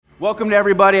Welcome to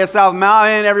everybody at South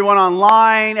Mountain, everyone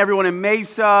online, everyone in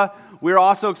Mesa. We're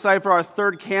also excited for our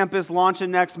third campus launching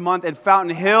next month at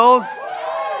Fountain Hills.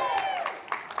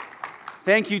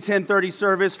 Thank you, 1030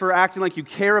 service, for acting like you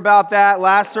care about that.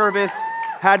 Last service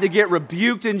had to get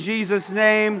rebuked in Jesus'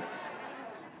 name.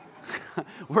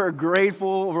 We're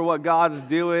grateful over what God's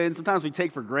doing. Sometimes we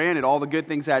take for granted all the good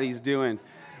things that He's doing.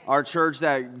 Our church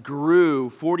that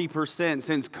grew 40%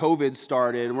 since COVID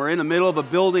started. And we're in the middle of a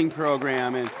building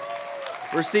program, and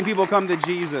we're seeing people come to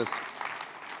Jesus.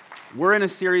 We're in a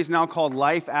series now called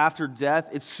Life After Death.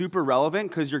 It's super relevant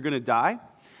because you're going to die.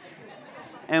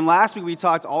 And last week we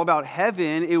talked all about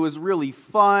heaven. It was really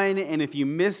fun, and if you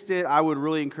missed it, I would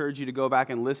really encourage you to go back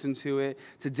and listen to it.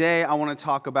 Today I want to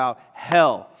talk about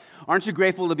hell. Aren't you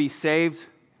grateful to be saved?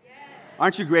 Yes.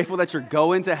 Aren't you grateful that you're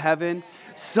going to heaven?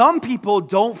 Some people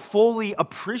don't fully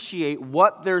appreciate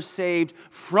what they're saved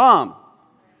from,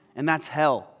 and that's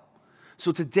hell.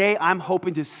 So today I'm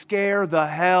hoping to scare the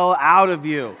hell out of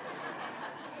you.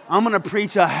 I'm going to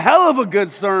preach a hell of a good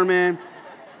sermon,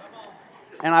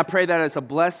 and I pray that it's a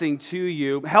blessing to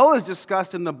you. Hell is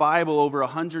discussed in the Bible over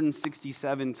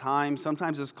 167 times.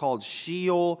 Sometimes it's called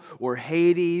Sheol or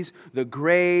Hades, the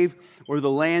grave, or the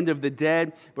land of the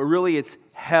dead, but really it's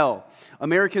hell.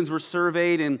 Americans were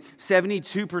surveyed, and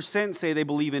 72% say they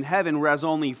believe in heaven, whereas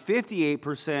only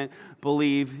 58%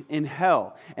 believe in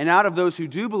hell. And out of those who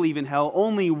do believe in hell,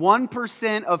 only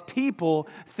 1% of people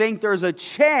think there's a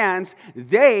chance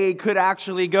they could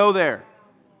actually go there.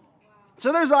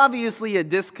 So there's obviously a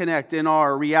disconnect in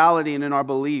our reality and in our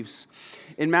beliefs.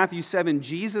 In Matthew 7,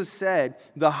 Jesus said,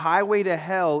 the highway to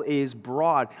hell is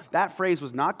broad. That phrase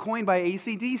was not coined by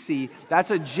AC/DC.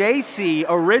 That's a JC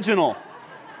original.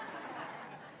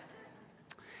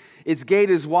 Its gate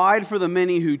is wide for the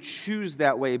many who choose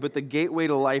that way, but the gateway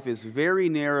to life is very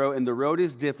narrow, and the road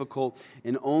is difficult,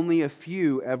 and only a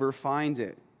few ever find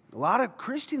it. A lot of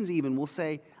Christians even will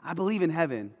say, I believe in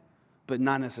heaven, but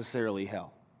not necessarily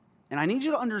hell. And I need you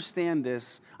to understand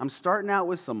this. I'm starting out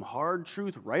with some hard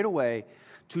truth right away.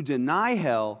 To deny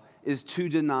hell is to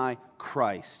deny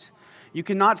Christ. You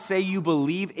cannot say you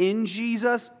believe in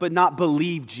Jesus, but not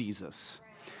believe Jesus.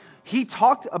 He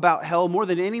talked about hell more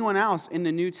than anyone else in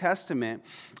the New Testament,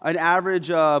 an average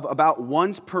of about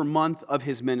once per month of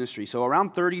his ministry. So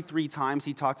around 33 times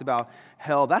he talked about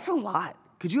hell. That's a lot.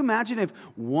 Could you imagine if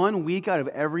 1 week out of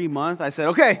every month I said,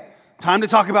 okay, time to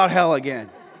talk about hell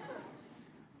again?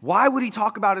 Why would he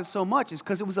talk about it so much? It's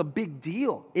because it was a big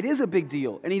deal. It is a big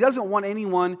deal. And he doesn't want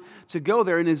anyone to go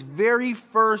there. In his very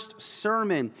first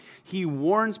sermon, he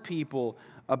warns people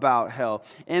about hell.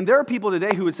 And there are people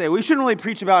today who would say, we shouldn't really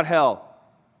preach about hell.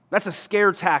 That's a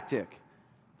scare tactic.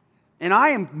 And I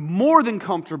am more than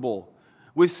comfortable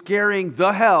with scaring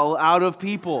the hell out of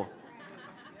people.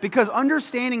 Because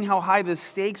understanding how high the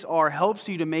stakes are helps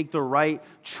you to make the right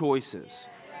choices.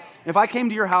 If I came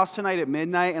to your house tonight at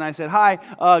midnight and I said, hi,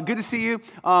 good to see you.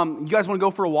 You guys want to go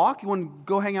for a walk? You want to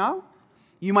go hang out?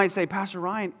 You might say, Pastor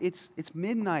Ryan, it's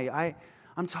midnight.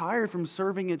 I'm tired from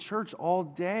serving at church all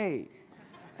day.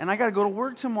 And I got to go to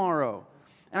work tomorrow.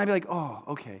 And I'd be like, oh,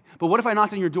 okay. But what if I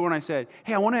knocked on your door and I said,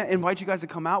 hey, I want to invite you guys to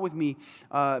come out with me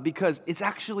because it's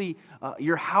actually,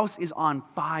 your house is on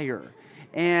fire.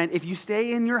 And if you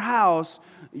stay in your house,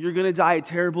 you're going to die a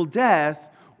terrible death,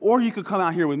 or you could come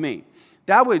out here with me.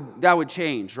 That would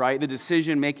change, right? The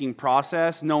decision-making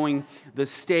process, knowing the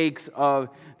stakes of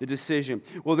the decision.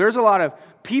 Well, there's a lot of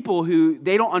people who,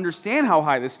 they don't understand how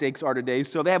high the stakes are today,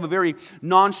 so they have a very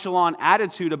nonchalant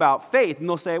attitude about faith. And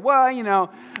they'll say, well,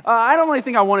 I don't really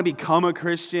think I want to become a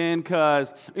Christian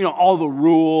because, all the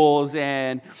rules,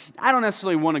 and I don't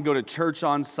necessarily want to go to church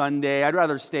on Sunday. I'd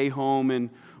rather stay home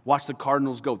and watch the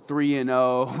Cardinals go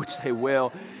 3-0, which they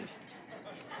will.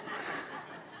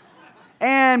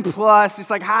 And plus,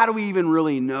 it's like, how do we even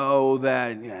really know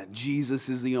that Jesus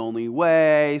is the only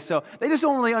way? So they just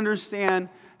don't really understand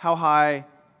how high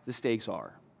the stakes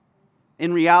are.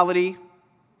 In reality,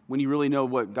 when you really know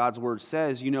what God's word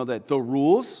says, you know that the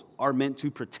rules are meant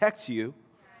to protect you.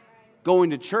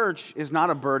 Going to church is not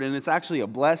a burden, it's actually a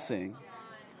blessing.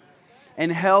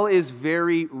 And hell is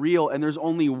very real, and there's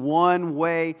only one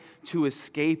way to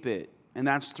escape it, and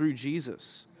that's through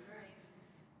Jesus.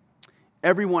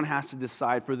 Everyone has to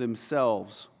decide for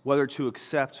themselves whether to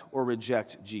accept or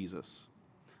reject Jesus.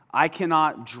 I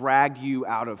cannot drag you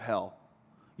out of hell.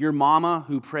 Your mama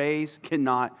who prays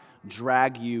cannot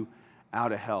drag you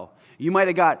out of hell. You might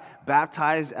have got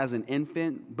baptized as an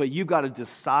infant, but you've got to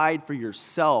decide for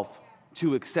yourself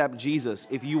to accept Jesus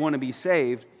if you want to be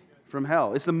saved from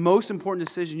hell. It's the most important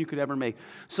decision you could ever make.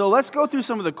 So let's go through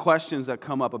some of the questions that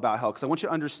come up about hell, because I want you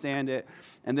to understand it,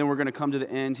 and then we're going to come to the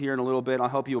end here in a little bit. I'll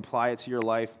help you apply it to your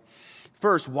life.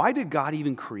 First, why did God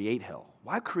even create hell?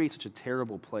 Why create such a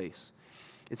terrible place?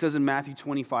 It says in Matthew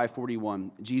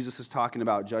 25:41, Jesus is talking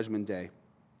about Judgment Day.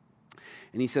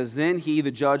 And he says, then he, the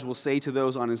judge, will say to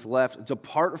those on his left,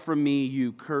 depart from me,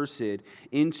 you cursed,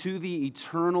 into the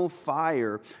eternal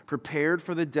fire prepared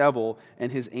for the devil and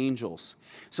his angels.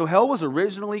 So hell was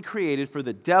originally created for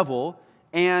the devil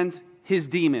and his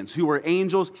demons, who were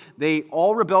angels. They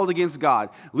all rebelled against God.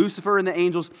 Lucifer and the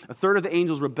angels, a third of the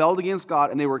angels rebelled against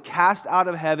God, and they were cast out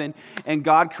of heaven, and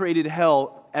God created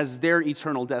hell as their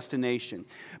eternal destination.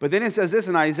 But then it says this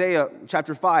in Isaiah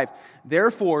chapter 5,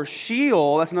 therefore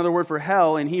Sheol, that's another word for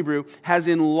hell in Hebrew, has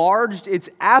enlarged its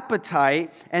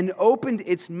appetite and opened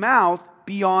its mouth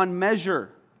beyond measure.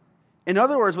 In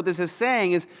other words, what this is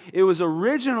saying is it was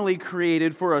originally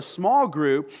created for a small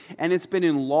group, and it's been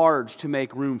enlarged to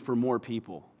make room for more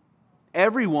people.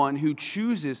 Everyone who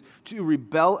chooses to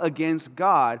rebel against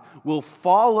God will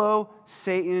follow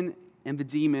Satan and the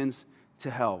demons to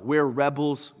hell, where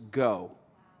rebels go.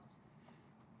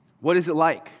 What is it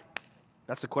like?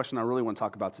 That's the question I really want to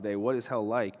talk about today. What is hell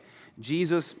like?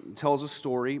 Jesus tells a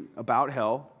story about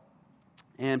hell,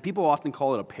 and people often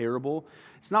call it a parable.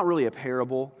 It's not really a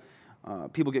parable.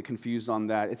 People get confused on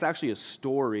that. It's actually a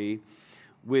story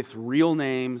with real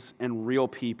names and real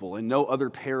people, and no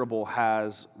other parable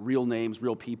has real names,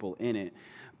 real people in it.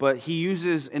 But he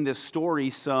uses in this story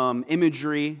some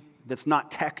imagery that's not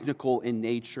technical in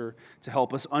nature to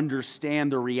help us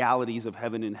understand the realities of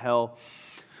heaven and hell.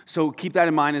 So keep that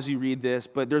in mind as you read this,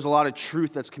 but there's a lot of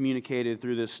truth that's communicated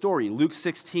through this story. Luke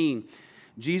 16,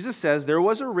 Jesus says, there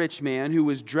was a rich man who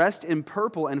was dressed in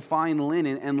purple and fine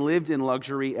linen and lived in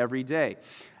luxury every day.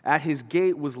 At his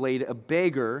gate was laid a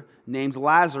beggar named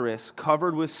Lazarus,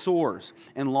 covered with sores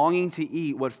and longing to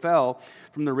eat what fell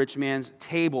from the rich man's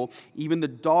table. Even the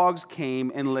dogs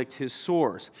came and licked his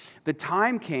sores. The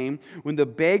time came when the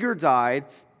beggar died,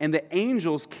 and the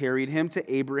angels carried him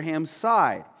to Abraham's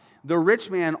side. The rich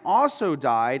man also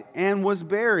died and was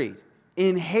buried.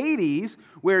 In Hades,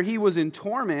 where he was in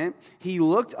torment, he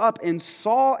looked up and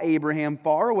saw Abraham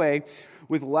far away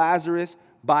with Lazarus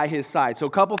by his side. So a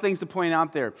couple things to point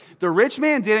out there. The rich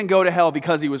man didn't go to hell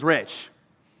because he was rich.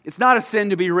 It's not a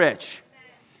sin to be rich.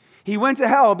 He went to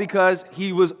hell because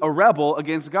he was a rebel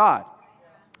against God.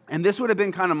 And this would have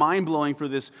been kind of mind-blowing for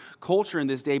this culture in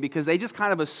this day, because they just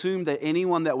kind of assumed that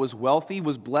anyone that was wealthy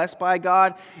was blessed by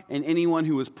God, and anyone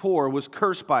who was poor was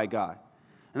cursed by God.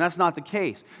 And that's not the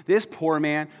case. This poor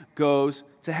man goes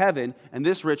to heaven, and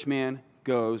this rich man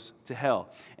goes to hell.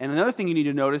 And another thing you need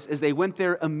to notice is they went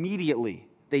there immediately.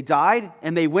 They died,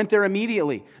 and they went there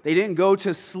immediately. They didn't go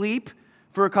to sleep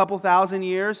for a couple thousand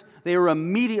years. They were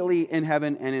immediately in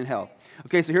heaven and in hell.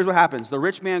 Okay, so here's what happens. The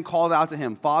rich man called out to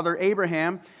him, Father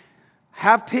Abraham,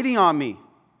 have pity on me.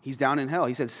 He's down in hell.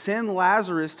 He said, send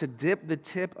Lazarus to dip the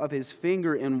tip of his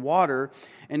finger in water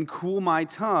and cool my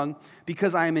tongue,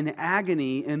 because I am in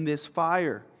agony in this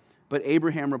fire. But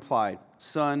Abraham replied,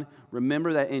 Son,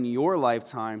 remember that in your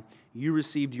lifetime you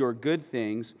received your good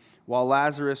things, while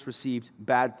Lazarus received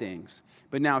bad things.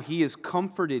 But now he is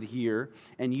comforted here,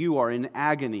 and you are in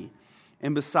agony.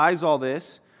 And besides all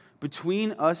this,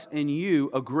 between us and you,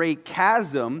 a great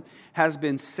chasm has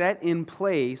been set in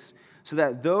place, so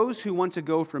that those who want to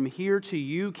go from here to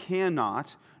you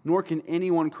cannot, nor can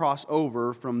anyone cross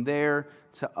over from there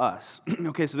to us.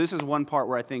 Okay, so this is one part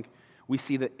where I think we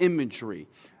see the imagery.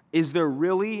 Is there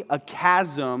really a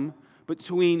chasm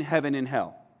between heaven and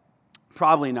hell?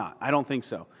 Probably not. I don't think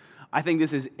so. I think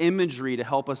this is imagery to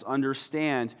help us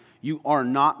understand you are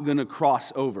not going to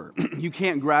cross over. You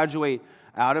can't graduate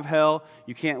out of hell.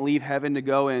 You can't leave heaven to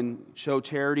go and show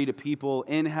charity to people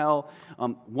in hell.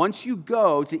 Once you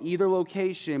go to either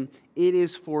location, it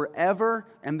is forever,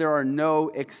 and there are no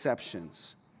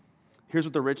exceptions. Here's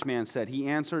what the rich man said. He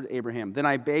answered Abraham, Then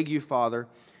I beg you, Father,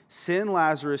 send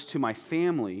Lazarus to my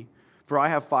family, for I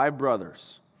have 5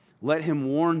 brothers. Let him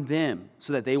warn them,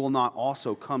 so that they will not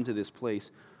also come to this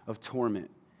place of torment.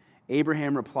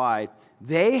 Abraham replied,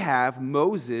 They have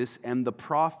Moses and the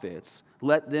prophets.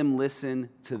 Let them listen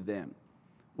to them.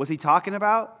 What's he talking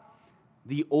about?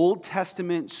 The Old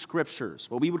Testament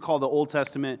scriptures. What we would call the Old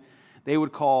Testament, they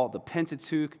would call the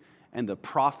Pentateuch and the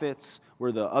prophets,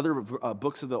 were the other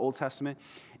books of the Old Testament.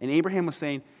 And Abraham was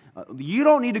saying, you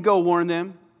don't need to go warn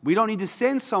them. We don't need to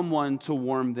send someone to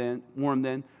warn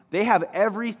them. They have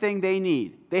everything they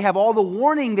need. They have all the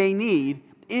warning they need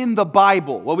in the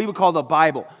Bible, what we would call the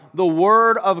Bible, the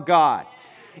Word of God.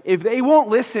 If they won't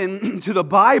listen to the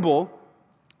Bible,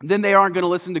 then they aren't going to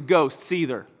listen to ghosts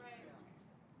either.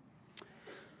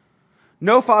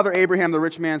 No, Father Abraham, the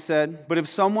rich man said, but if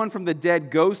someone from the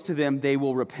dead goes to them, they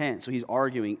will repent. So he's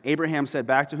arguing. Abraham said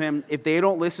back to him, if they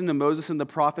don't listen to Moses and the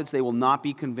prophets, they will not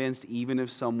be convinced even if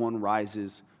someone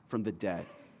rises from the dead.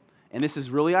 And this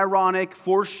is really ironic,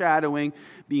 foreshadowing,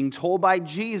 being told by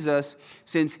Jesus,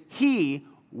 since he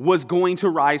was going to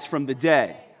rise from the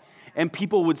dead. And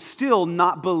people would still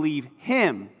not believe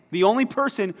him. The only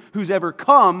person who's ever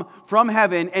come from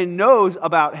heaven and knows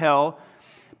about hell,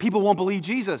 people won't believe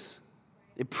Jesus.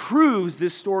 It proves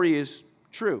this story is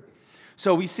true.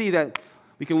 So we see that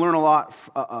we can learn a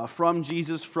lot from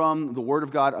Jesus, from the Word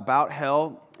of God about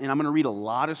hell. And I'm going to read a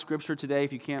lot of Scripture today.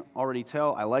 If you can't already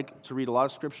tell, I like to read a lot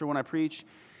of Scripture when I preach.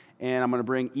 And I'm going to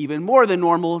bring even more than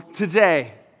normal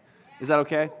today. Is that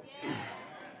okay?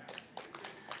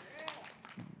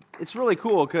 It's really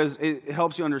cool because it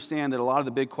helps you understand that a lot of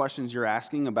the big questions you're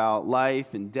asking about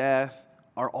life and death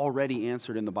are already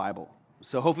answered in the Bible.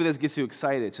 So hopefully this gets you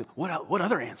excited. So what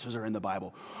other answers are in the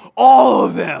Bible? All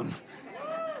of them.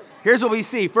 Here's what we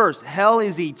see. First, hell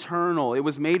is eternal. It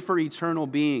was made for eternal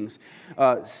beings.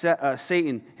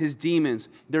 Satan, his demons,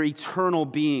 they're eternal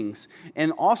beings.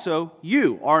 And also,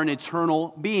 you are an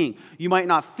eternal being. You might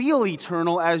not feel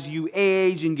eternal as you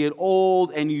age and get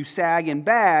old and you sag and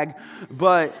bag,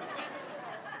 but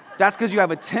that's because you have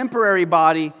a temporary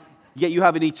body, yet you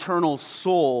have an eternal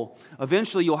soul.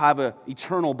 Eventually, you'll have an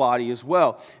eternal body as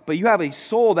well. But you have a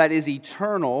soul that is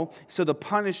eternal, so the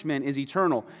punishment is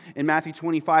eternal. In Matthew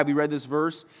 25, we read this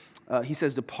verse. He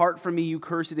says, depart from me, you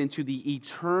cursed, into the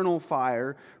eternal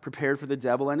fire prepared for the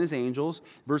devil and his angels.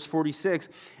 Verse 46,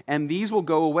 and these will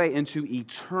go away into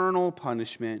eternal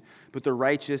punishment, but the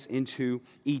righteous into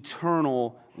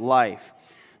eternal life.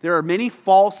 There are many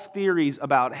false theories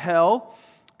about hell,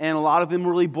 and a lot of them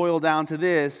really boil down to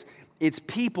this. It's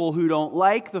people who don't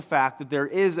like the fact that there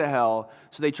is a hell,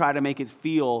 so they try to make it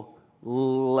feel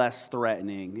less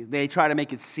threatening. They try to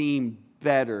make it seem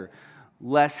better,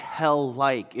 less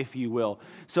hell-like, if you will.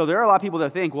 So there are a lot of people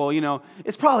that think, well,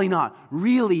 it's probably not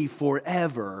really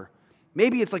forever.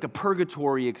 Maybe it's like a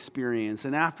purgatory experience,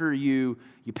 and after you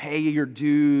pay your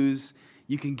dues,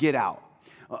 you can get out.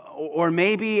 Or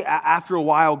maybe after a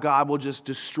while, God will just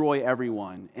destroy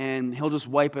everyone, and he'll just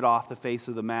wipe it off the face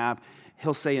of the map.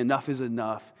 He'll say enough is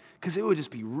enough, because it would just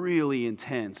be really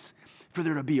intense for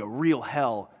there to be a real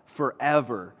hell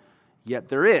forever. Yet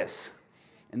there is.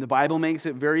 And the Bible makes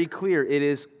it very clear. It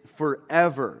is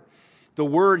forever. The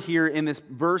word here in this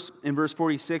verse, in verse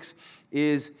 46,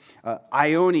 is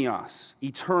aionios,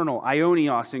 eternal,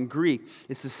 aionios in Greek.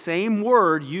 It's the same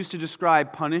word used to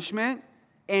describe punishment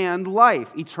and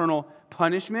life. Eternal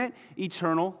punishment,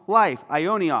 eternal life,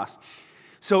 aionios.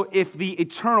 So if the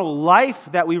eternal life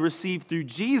that we receive through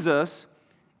Jesus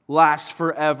lasts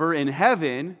forever in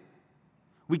heaven,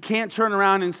 we can't turn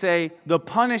around and say the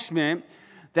punishment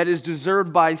that is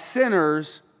deserved by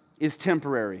sinners is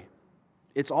temporary.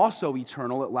 It's also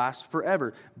eternal. It lasts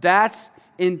forever. That's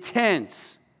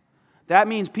intense. That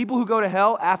means people who go to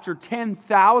hell after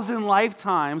 10,000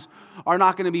 lifetimes are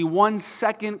not going to be 1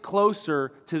 second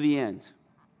closer to the end,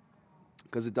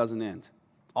 because it doesn't end.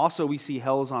 Also, we see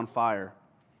hell is on fire.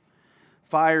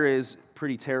 Fire is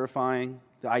pretty terrifying.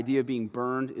 The idea of being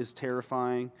burned is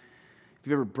terrifying. If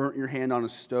you've ever burnt your hand on a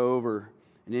stove or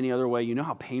in any other way, you know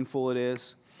how painful it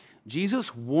is.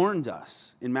 Jesus warned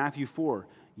us in Matthew 4,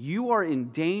 you are in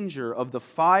danger of the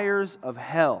fires of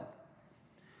hell.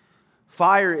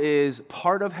 Fire is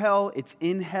part of hell. It's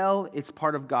in hell. It's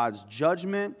part of God's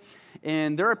judgment.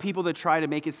 And there are people that try to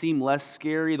make it seem less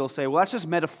scary. They'll say, well, that's just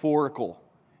metaphorical.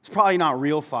 It's probably not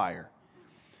real fire.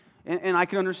 And I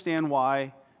can understand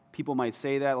why people might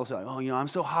say that. They'll say, oh, I'm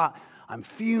so hot. I'm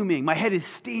fuming. My head is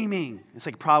steaming. It's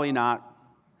like, probably not.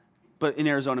 But in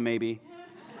Arizona, maybe.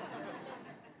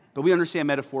 But we understand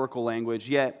metaphorical language.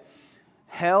 Yet,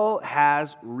 hell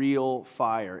has real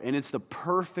fire. And it's the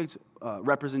perfect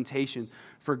representation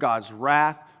for God's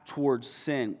wrath towards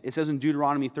sin. It says in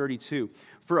Deuteronomy 32,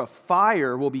 for a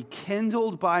fire will be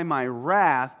kindled by my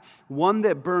wrath, one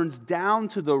that burns down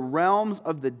to the realms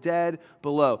of the dead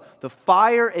below. The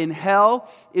fire in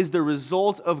hell is the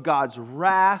result of God's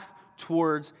wrath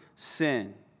towards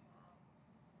sin.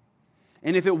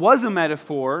 And if it was a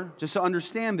metaphor, just to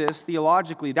understand this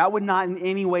theologically, that would not in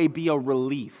any way be a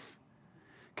relief.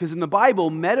 Because in the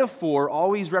Bible, metaphor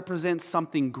always represents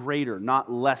something greater,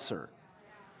 not lesser.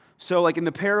 So like in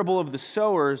the parable of the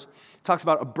sowers, it talks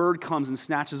about a bird comes and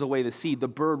snatches away the seed. The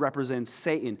bird represents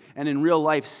Satan. And in real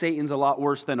life, Satan's a lot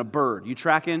worse than a bird. You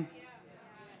tracking?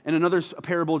 In another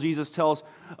parable, Jesus tells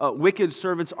wicked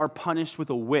servants are punished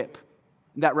with a whip.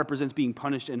 that represents being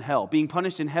punished in hell. Being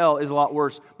punished in hell is a lot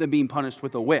worse than being punished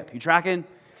with a whip. You tracking?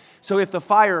 So if the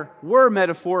fire were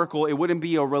metaphorical, it wouldn't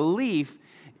be a relief.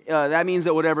 That means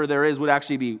that whatever there is would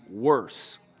actually be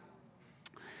worse.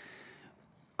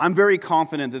 I'm very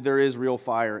confident that there is real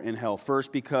fire in hell.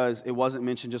 First, because it wasn't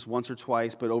mentioned just once or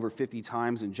twice, but over 50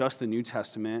 times in just the New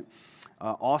Testament.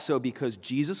 Also, because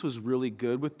Jesus was really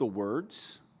good with the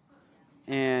words,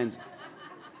 and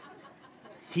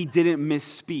he didn't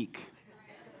misspeak.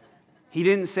 He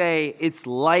didn't say it's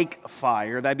like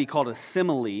fire. That'd be called a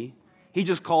simile. He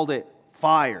just called it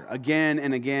fire again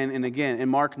and again and again. In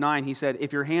Mark 9, he said,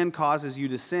 if your hand causes you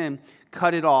to sin,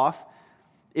 cut it off.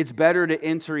 It's better to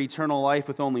enter eternal life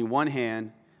with only one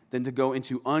hand than to go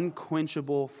into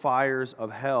unquenchable fires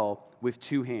of hell with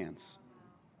two hands.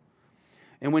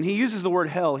 And when he uses the word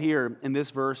hell here in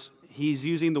this verse, he's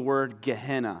using the word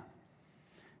Gehenna.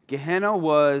 Gehenna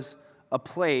was a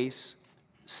place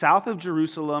south of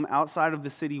Jerusalem, outside of the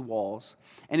city walls,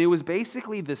 and it was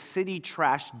basically the city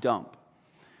trash dump.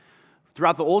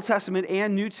 Throughout the Old Testament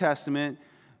and New Testament,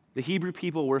 the Hebrew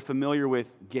people were familiar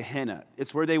with Gehenna.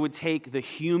 It's where they would take the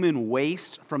human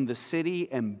waste from the city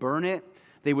and burn it.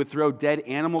 They would throw dead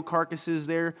animal carcasses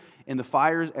there in the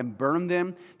fires and burn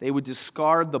them. They would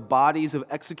discard the bodies of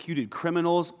executed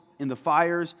criminals in the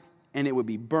fires, and it would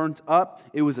be burnt up.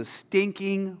 It was a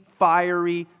stinking,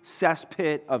 fiery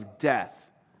cesspit of death.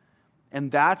 And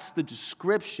that's the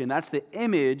description, that's the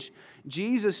image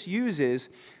Jesus uses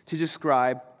to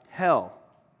describe hell.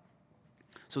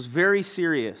 So it's very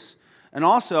serious. And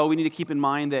also, we need to keep in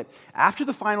mind that after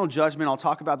the final judgment, I'll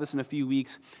talk about this in a few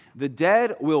weeks, the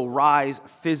dead will rise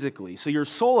physically. So your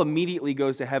soul immediately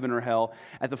goes to heaven or hell.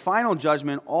 At the final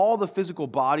judgment, all the physical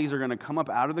bodies are going to come up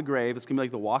out of the grave. It's going to be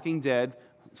like The Walking Dead.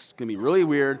 It's going to be really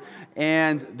weird.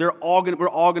 And we're all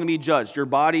going to be judged. Your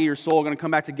body, your soul are going to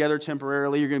come back together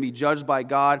temporarily. You're going to be judged by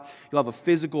God. You'll have a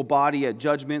physical body at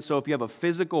judgment. So if you have a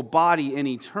physical body in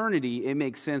eternity, it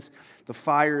makes sense the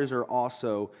fires are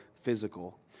also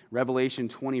physical. Revelation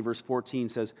 20, verse 14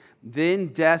 says, then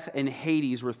death and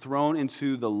Hades were thrown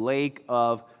into the lake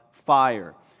of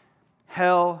fire.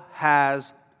 Hell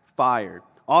has fire.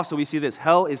 Also, we see this.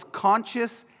 Hell is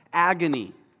conscious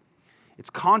agony. It's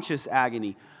conscious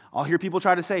agony. I'll hear people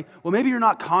try to say, well, maybe you're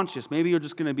not conscious. Maybe you're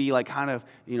just going to be like kind of,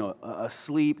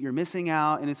 asleep. You're missing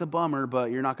out, and it's a bummer,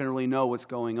 but you're not going to really know what's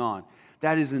going on.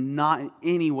 That is not in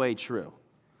any way true.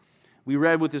 We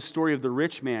read with the story of the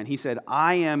rich man. He said,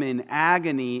 I am in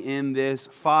agony in this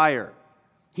fire.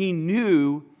 He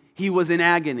knew he was in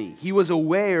agony. He was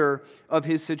aware of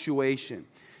his situation.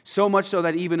 So much so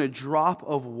that even a drop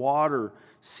of water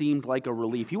seemed like a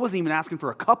relief. He wasn't even asking for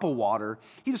a cup of water.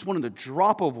 He just wanted a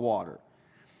drop of water.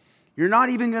 You're not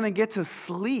even going to get to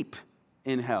sleep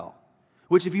in hell.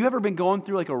 Which if you've ever been going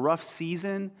through like a rough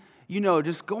season,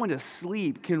 just going to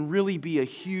sleep can really be a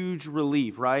huge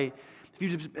relief, right? If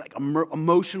you've just like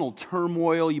emotional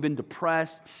turmoil, you've been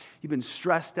depressed, you've been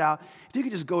stressed out, if you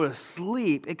could just go to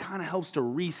sleep, it kind of helps to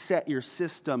reset your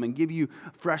system and give you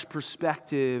fresh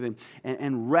perspective,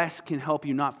 and rest can help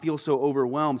you not feel so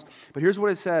overwhelmed. But here's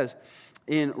what it says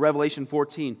in Revelation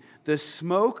 14. The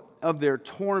smoke of their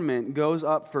torment goes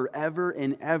up forever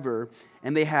and ever,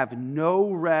 and they have no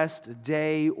rest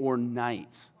day or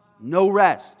night. No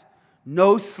rest,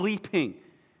 no sleeping.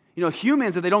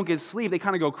 Humans, if they don't get sleep, they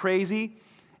kind of go crazy.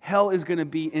 Hell is going to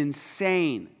be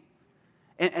insane.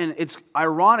 And it's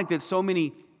ironic that so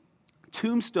many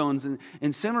tombstones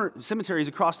in cemeteries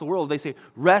across the world, they say,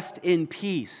 rest in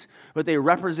peace. But they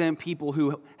represent people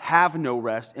who have no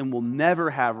rest and will never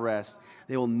have rest.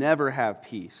 They will never have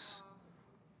peace.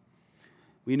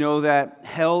 We know that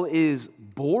hell is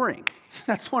boring.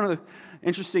 That's one of the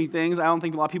interesting things I don't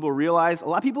think a lot of people realize. A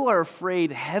lot of people are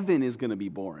afraid heaven is going to be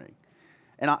boring.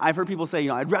 And I've heard people say,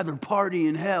 I'd rather party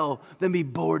in hell than be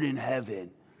bored in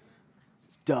heaven.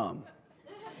 It's dumb.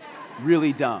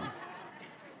 Really dumb.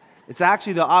 It's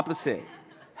actually the opposite.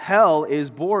 Hell is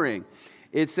boring.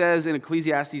 It says in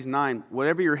Ecclesiastes 9,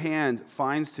 whatever your hand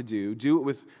finds to do, do it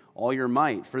with all your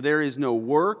might. For there is no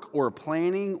work or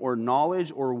planning or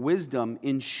knowledge or wisdom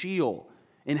in Sheol,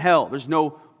 in hell. There's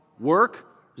no work.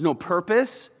 There's no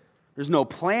purpose. There's no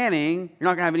planning. You're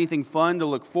not going to have anything fun to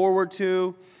look forward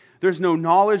to. There's no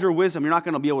knowledge or wisdom. You're not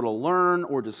going to be able to learn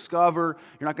or discover.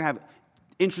 You're not going to have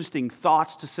interesting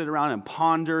thoughts to sit around and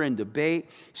ponder and debate.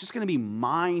 It's just going to be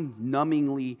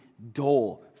mind-numbingly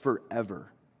dull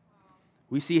forever.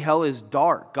 We see hell is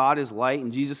dark. God is light,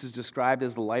 and Jesus is described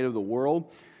as the light of the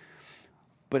world.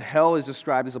 But hell is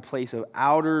described as a place of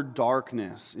outer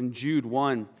darkness. In Jude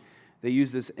 1, they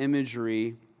use this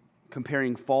imagery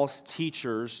comparing false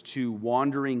teachers to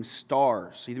wandering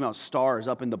stars. So you think about stars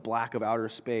up in the black of outer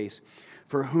space,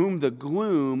 for whom the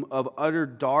gloom of utter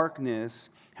darkness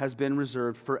has been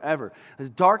reserved forever.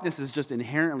 Darkness is just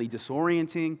inherently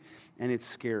disorienting, and it's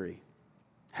scary.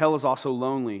 Hell is also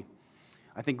lonely.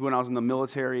 I think when I was in the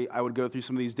military, I would go through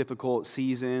some of these difficult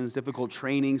seasons, difficult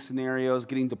training scenarios,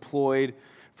 getting deployed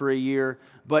for a year.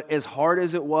 But as hard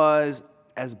as it was,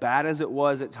 as bad as it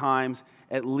was at times,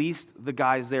 at least the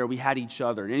guys there, we had each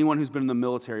other. And anyone who's been in the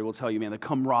military will tell you, man, the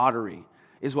camaraderie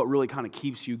is what really kind of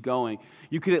keeps you going.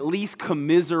 You could at least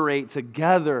commiserate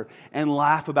together and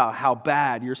laugh about how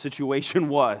bad your situation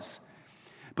was.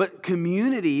 But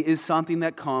community is something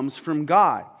that comes from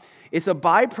God. It's a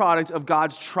byproduct of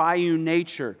God's triune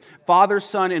nature. Father,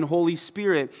 Son, and Holy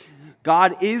Spirit.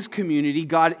 God is community.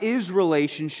 God is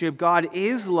relationship. God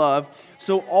is love.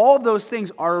 So all of those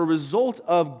things are a result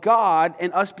of God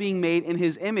and us being made in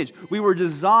His image. We were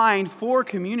designed for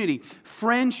community.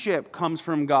 Friendship comes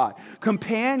from God.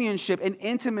 Companionship and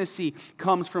intimacy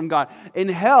comes from God. In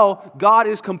hell, God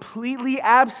is completely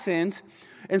absent.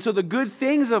 And so the good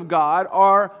things of God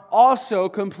are also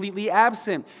completely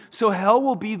absent. So hell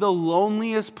will be the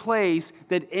loneliest place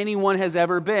that anyone has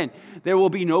ever been. There will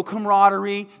be no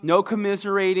camaraderie, no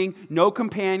commiserating, no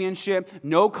companionship,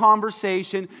 no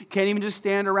conversation. Can't even just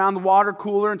stand around the water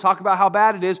cooler and talk about how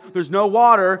bad it is. There's no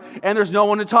water and there's no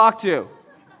one to talk to.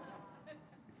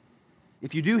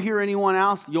 If you do hear anyone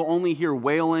else, you'll only hear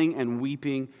wailing and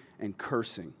weeping and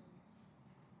cursing.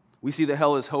 We see that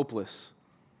hell is hopeless.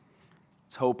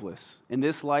 It's hopeless. In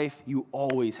this life, you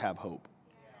always have hope.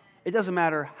 It doesn't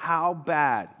matter how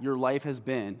bad your life has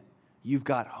been, you've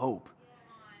got hope.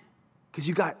 Because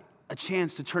you got a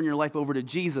chance to turn your life over to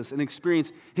Jesus and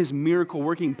experience His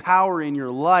miracle-working power in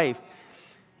your life.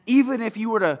 Even if you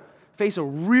were to face a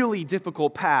really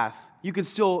difficult path, you could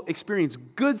still experience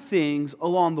good things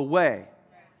along the way.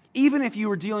 Even if you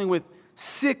were dealing with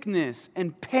sickness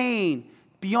and pain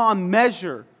beyond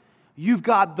measure, you've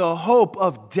got the hope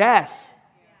of death.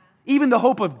 Even the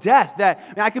hope of death, that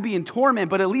I could be in torment,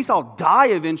 but at least I'll die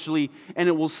eventually and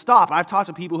it will stop. I've talked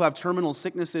to people who have terminal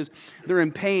sicknesses, they're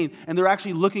in pain, and they're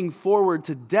actually looking forward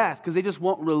to death because they just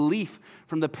want relief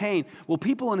from the pain. Well,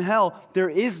 people in hell, there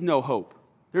is no hope.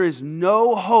 There is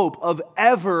no hope of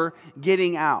ever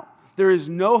getting out. There is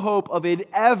no hope of it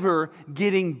ever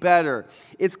getting better.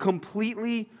 It's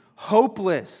completely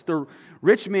hopeless. The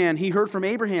rich man, he heard from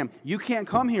Abraham, you can't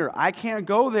come here. I can't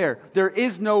go there. There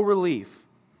is no relief.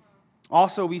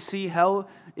 Also, we see hell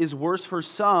is worse for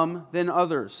some than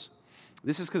others.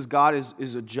 This is because God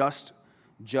is a just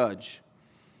judge.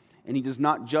 And He does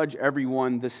not judge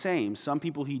everyone the same. Some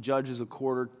people He judges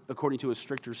according to a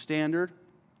stricter standard.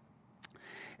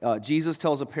 Jesus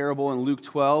tells a parable in Luke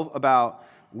 12 about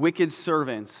wicked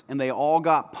servants, and they all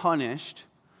got punished.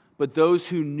 But those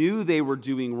who knew they were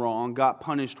doing wrong got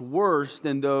punished worse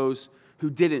than those who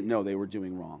didn't know they were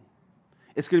doing wrong.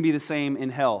 It's going to be the same in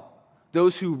hell.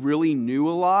 Those who really knew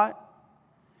a lot,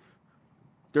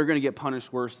 they're going to get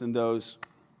punished worse than those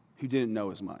who didn't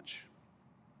know as much.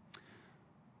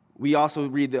 We also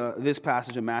read this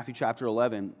passage in Matthew chapter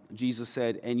 11. Jesus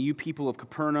said, "And you people of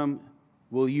Capernaum,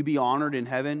 will you be honored in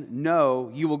heaven? No,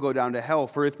 you will go down to hell.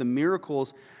 For if the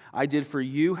miracles I did for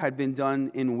you had been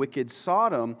done in wicked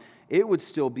Sodom, it would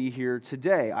still be here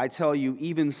today. I tell you,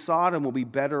 even Sodom will be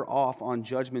better off on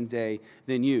Judgment Day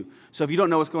than you." So if you don't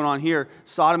know what's going on here,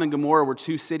 Sodom and Gomorrah were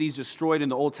two cities destroyed in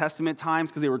the Old Testament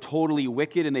times because they were totally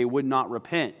wicked and they would not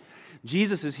repent.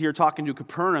 Jesus is here talking to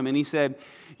Capernaum, and He said,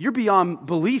 you're beyond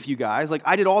belief, you guys. Like,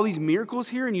 I did all these miracles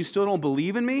here, and you still don't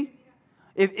believe in me?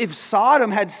 If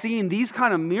Sodom had seen these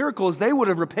kind of miracles, they would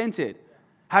have repented.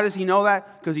 How does He know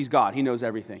that? Because He's God. He knows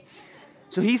everything.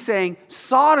 So He's saying,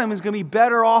 Sodom is going to be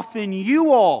better off than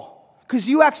you all, because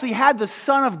you actually had the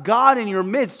Son of God in your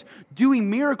midst doing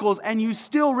miracles, and you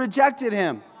still rejected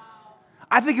Him.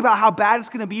 I think about how bad it's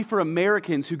going to be for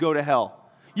Americans who go to hell.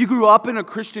 You grew up in a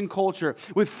Christian culture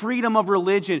with freedom of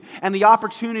religion and the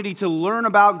opportunity to learn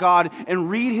about God and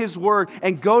read His Word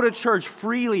and go to church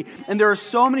freely. And there are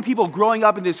so many people growing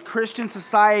up in this Christian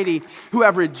society who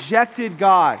have rejected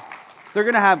God. They're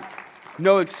going to have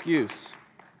no excuse.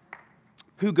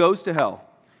 Who goes to hell?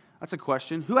 That's a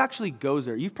question. Who actually goes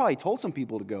there? You've probably told some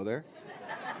people to go there.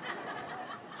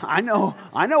 I know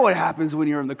what happens when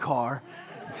you're in the car.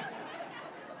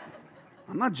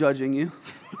 I'm not judging you.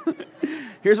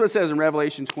 Here's what it says in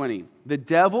Revelation 20. The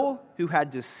devil who had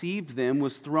deceived them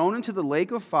was thrown into the lake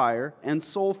of fire and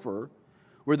sulfur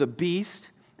where the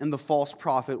beast and the false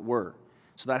prophet were.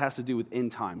 So that has to do with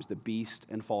end times, the beast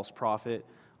and false prophet.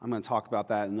 I'm going to talk about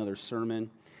that in another sermon.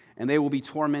 and they will be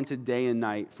tormented day and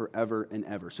night forever and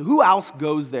ever. So who else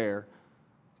goes there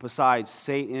besides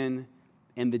Satan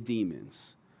and the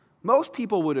demons? Most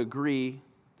people would agree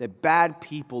that bad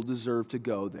people deserve to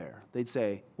go there. They'd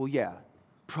say, well, yeah,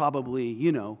 probably,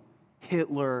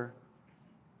 Hitler,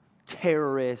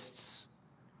 terrorists,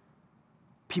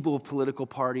 people of political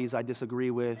parties I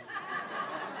disagree with,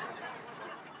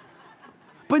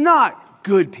 but not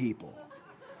good people.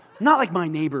 Not like my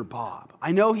neighbor Bob.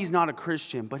 I know he's not a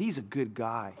Christian, but he's a good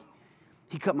guy.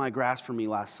 He cut my grass for me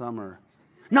last summer.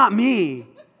 Not me.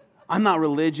 I'm not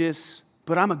religious,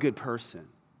 but I'm a good person.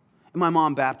 And my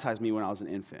mom baptized me when I was an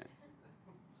infant.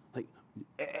 Like,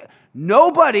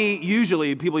 nobody,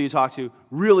 usually, people you talk to,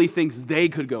 really thinks they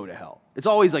could go to hell. It's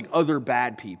always like other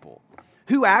bad people.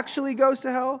 Who actually goes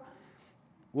to hell?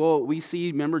 Well, we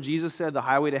see, remember Jesus said the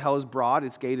highway to hell is broad,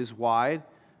 its gate is wide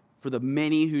for the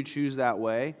many who choose that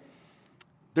way.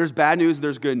 There's bad news,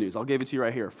 there's good news. I'll give it to you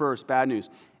right here. First, bad news.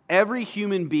 Every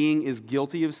human being is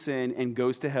guilty of sin and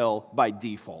goes to hell by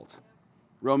default.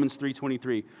 Romans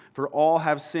 3:23, for all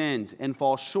have sinned and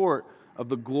fall short of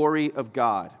the glory of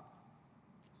God.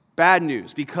 Bad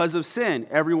news, because of sin,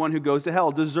 everyone who goes to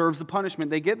hell deserves the punishment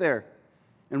they get there.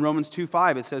 In Romans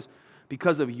 2:5, it says,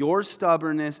 because of your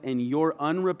stubbornness and your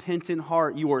unrepentant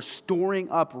heart, you are storing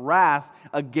up wrath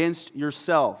against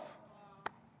yourself.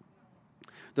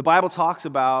 The Bible talks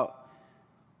about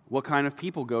what kind of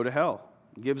people go to hell.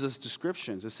 It gives us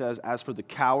descriptions. It says, as for the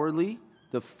cowardly,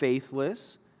 the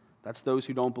faithless, that's those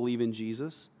who don't believe in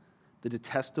Jesus, the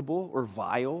detestable or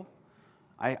vile.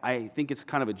 I think it's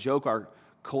kind of a joke. Our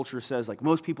culture says, like,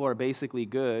 most people are basically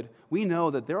good. We know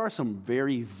that there are some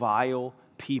very vile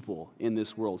people in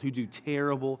this world who do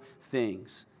terrible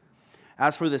things.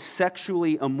 As for the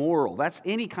sexually immoral, that's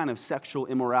any kind of sexual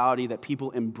immorality that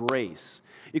people embrace.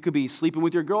 It could be sleeping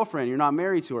with your girlfriend, you're not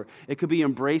married to her. It could be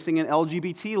embracing an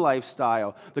LGBT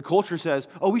lifestyle. The culture says,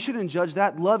 oh, we shouldn't judge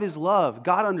that. Love is love.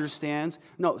 God understands.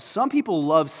 No, some people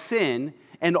love sin,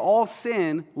 and all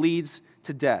sin leads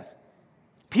to death.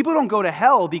 People don't go to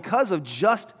hell because of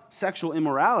just sexual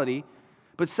immorality,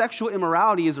 but sexual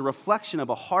immorality is a reflection of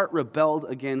a heart rebelled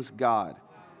against God.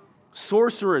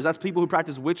 Sorcerers, that's people who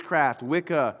practice witchcraft,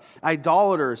 Wicca,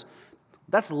 idolaters.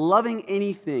 That's loving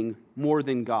anything more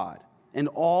than God. And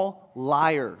all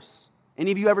liars.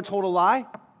 Any of you ever told a lie?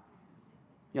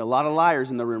 Yeah, a lot of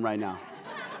liars in the room right now.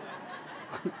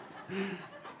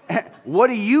 What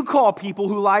do you call people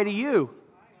who lie to you?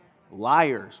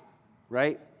 Liars,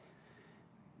 right?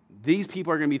 These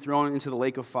people are going to be thrown into the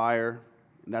lake of fire,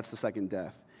 and that's the second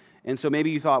death. And so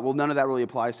maybe you thought, well, none of that really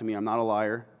applies to me. I'm not a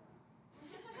liar.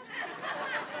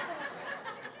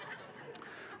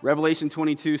 Revelation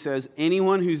 22 says,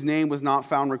 anyone whose name was not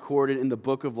found recorded in the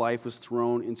book of life was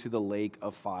thrown into the lake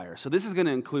of fire. So this is going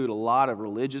to include a lot of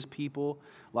religious people,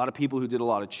 a lot of people who did a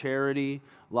lot of charity,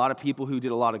 a lot of people who did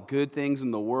a lot of good things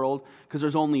in the world, because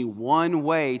there's only one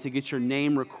way to get your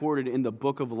name recorded in the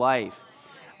book of life.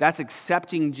 That's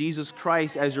accepting Jesus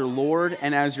Christ as your Lord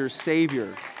and as your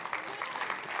Savior.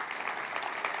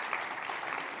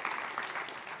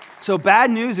 So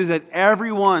bad news is that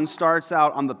everyone starts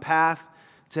out on the path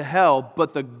to hell,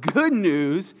 but the good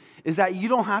news is that you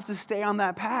don't have to stay on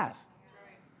that path.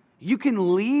 You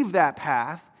can leave that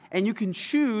path and you can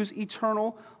choose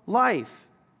eternal life.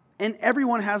 And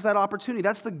everyone has that opportunity.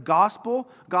 That's the gospel.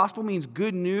 Gospel means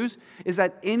good news, is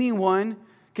that anyone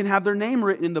can have their name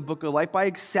written in the book of life by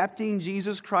accepting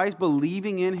Jesus Christ,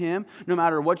 believing in Him. No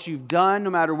matter what you've done, no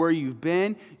matter where you've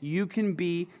been, you can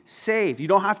be saved. You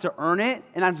don't have to earn it,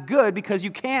 and that's good because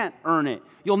you can't earn it.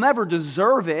 You'll never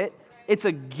deserve it. It's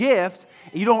a gift.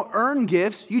 You don't earn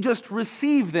gifts, you just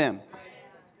receive them.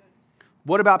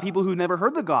 What about people who never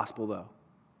heard the gospel, though?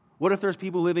 What if there's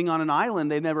people living on an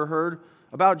island, they've never heard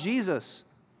about Jesus?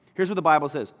 Here's what the Bible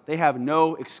says. They have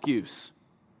no excuse.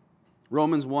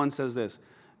 Romans 1 says this,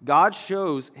 God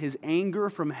shows His anger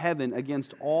from heaven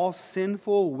against all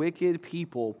sinful, wicked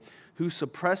people who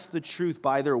suppress the truth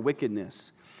by their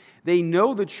wickedness. They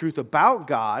know the truth about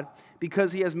God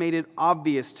because He has made it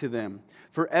obvious to them.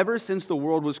 For ever since the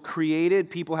world was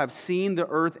created, people have seen the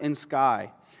earth and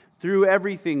sky. Through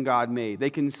everything God made, they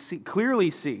can clearly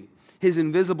see His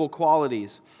invisible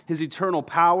qualities, His eternal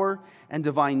power and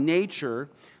divine nature,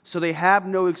 so they have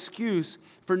no excuse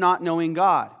for not knowing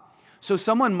God. So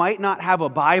someone might not have a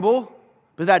Bible,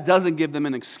 but that doesn't give them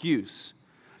an excuse.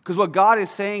 Because what God is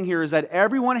saying here is that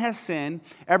everyone has sinned.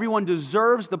 Everyone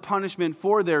deserves the punishment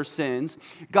for their sins.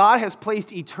 God has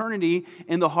placed eternity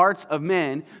in the hearts of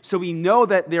men. So we know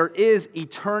that there is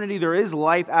eternity. There is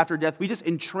life after death. We just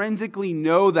intrinsically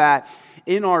know that.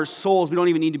 in our souls. We don't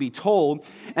even need to be told.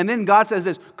 And then God says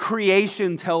this,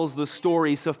 creation tells the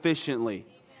story sufficiently.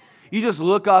 You just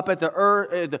look up at the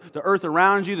earth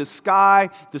around you, the sky,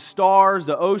 the stars,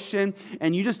 the ocean,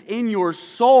 and you just, in your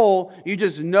soul, you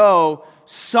just know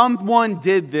someone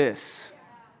did this.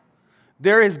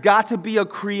 There has got to be a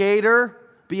creator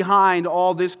behind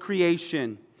all this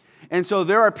creation. And so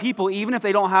there are people, even if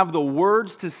they don't have the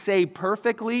words to say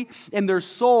perfectly, in their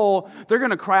soul, they're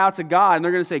going to cry out to God, and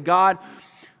they're going to say, God,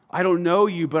 I don't know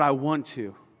you, but I want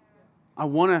to. I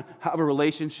want to have a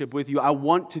relationship with you. I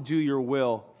want to do your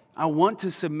will. I want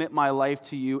to submit my life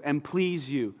to you and please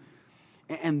you.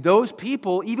 And those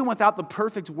people, even without the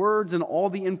perfect words and all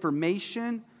the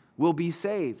information, will be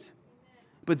saved.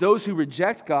 But those who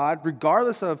reject God,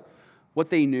 regardless of what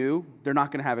they knew, they're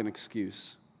not going to have an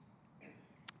excuse.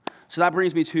 So that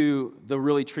brings me to the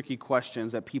really tricky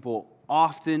questions that people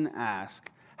often ask.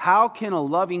 How can a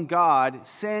loving God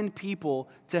send people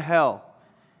to hell?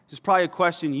 This is probably a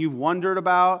question you've wondered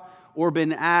about or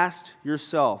been asked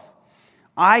yourself.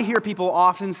 I hear people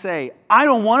often say, I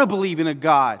don't want to believe in a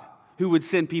God who would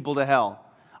send people to hell.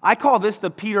 I call this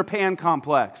the Peter Pan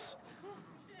complex.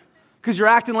 Because you're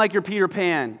acting like you're Peter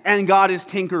Pan and God is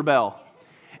Tinkerbell.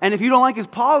 And if you don't like his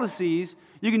policies,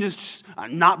 you can just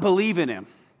not believe in him.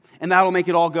 And that'll make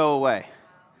it all go away.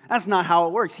 That's not how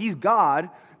it works. He's God,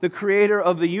 the creator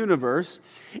of the universe.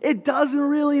 It doesn't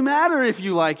really matter if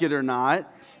you like it or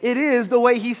not. It is the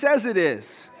way he says it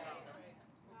is.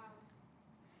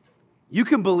 You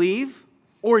can believe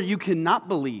or you cannot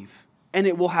believe, and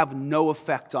it will have no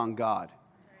effect on God.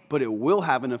 But it will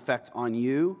have an effect on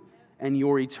you and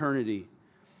your eternity.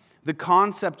 The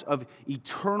concept of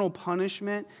eternal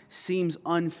punishment seems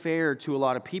unfair to a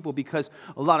lot of people because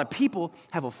a lot of people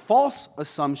have a false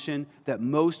assumption that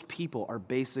most people are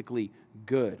basically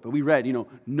good. But we read,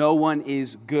 no one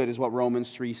is good is what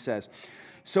Romans 3 says.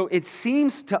 So it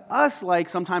seems to us like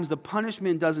sometimes the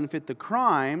punishment doesn't fit the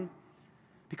crime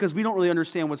because we don't really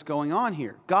understand what's going on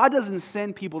here. God doesn't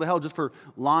send people to hell just for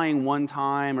lying one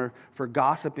time or for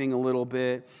gossiping a little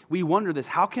bit. We wonder this,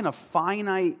 how can a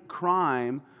finite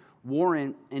crime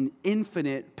warrant an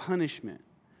infinite punishment?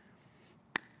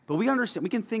 But we understand, we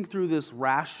can think through this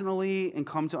rationally and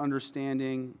come to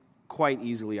understanding quite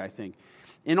easily, I think.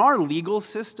 In our legal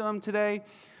system today,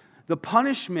 the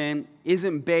punishment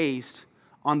isn't based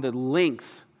on the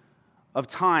length of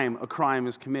time a crime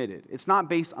is committed. It's not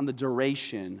based on the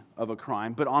duration of a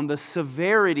crime, but on the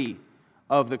severity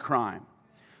of the crime.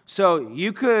 So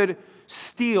you could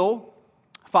steal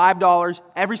 $5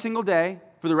 every single day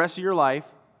for the rest of your life,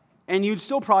 and you'd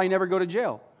still probably never go to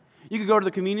jail. You could go to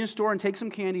the convenience store and take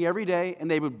some candy every day, and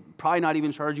they would probably not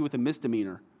even charge you with a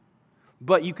misdemeanor.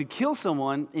 But you could kill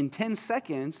someone in 10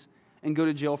 seconds and go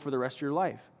to jail for the rest of your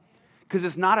life. Because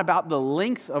it's not about the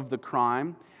length of the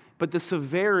crime, but the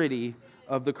severity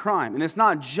of the crime. And it's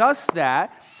not just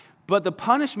that, but the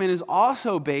punishment is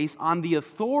also based on the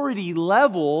authority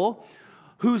level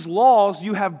whose laws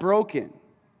you have broken.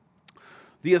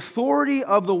 The authority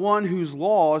of the one whose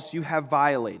laws you have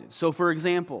violated. So, for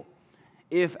example,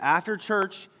 if after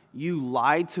church you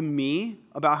lied to me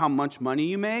about how much money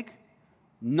you make,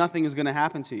 nothing is going to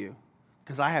happen to you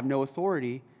because I have no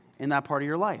authority in that part of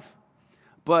your life.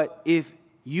 But if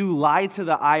you lie to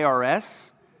the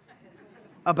IRS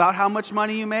about how much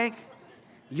money you make,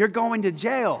 you're going to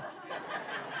jail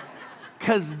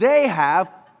because they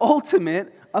have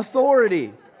ultimate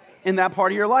authority in that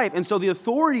part of your life. And so the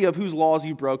authority of whose laws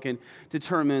you've broken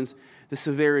determines the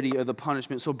severity of the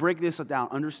punishment. So break this down.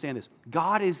 Understand this.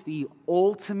 God is the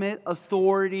ultimate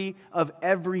authority of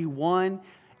everyone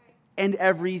and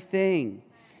everything.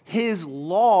 His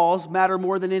laws matter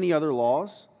more than any other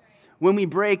laws. When we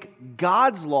break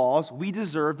God's laws, we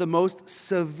deserve the most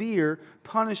severe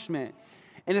punishment.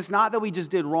 And it's not that we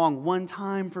just did wrong one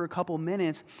time for a couple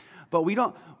minutes, but we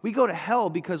go to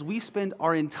hell because we spend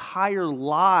our entire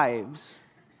lives,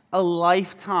 a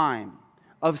lifetime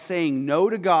of saying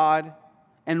no to God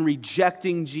and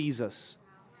rejecting Jesus.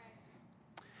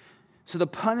 So the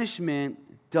punishment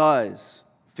does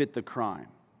fit the crime.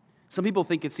 Some people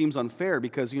think it seems unfair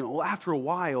because, after a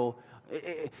while,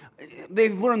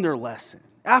 they've learned their lesson.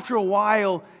 After a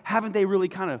while, haven't they really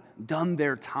kind of done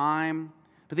their time?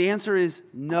 But the answer is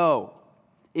no.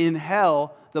 In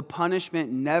hell, the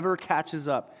punishment never catches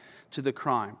up to the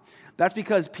crime. That's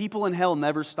because people in hell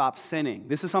never stop sinning.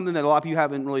 This is something that a lot of you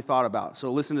haven't really thought about.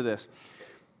 So listen to this.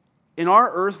 In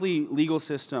our earthly legal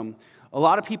system, a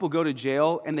lot of people go to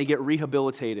jail and they get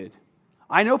rehabilitated.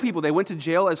 I know people, they went to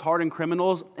jail as hardened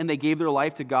criminals and they gave their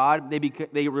life to God.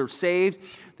 They were saved.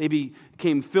 They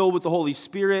became filled with the Holy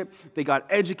Spirit. They got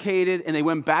educated and they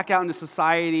went back out into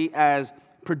society as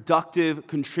productive,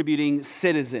 contributing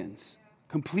citizens.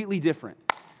 Completely different.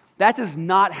 That does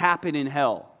not happen in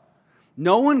hell.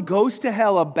 No one goes to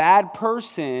hell a bad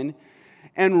person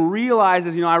and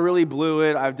realizes, I really blew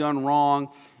it. I've done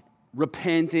wrong.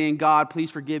 Repenting, God,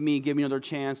 please forgive me. Give me another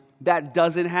chance. That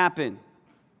doesn't happen.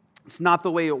 It's not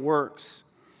the way it works.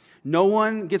 No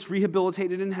one gets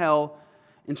rehabilitated in hell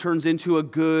and turns into a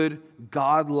good,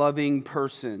 God-loving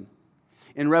person.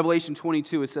 In Revelation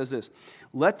 22, it says this,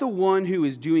 let the one who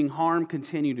is doing harm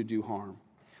continue to do harm.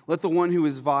 Let the one who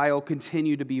is vile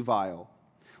continue to be vile.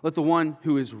 Let the one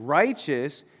who is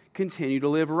righteous continue to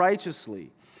live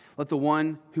righteously. Let the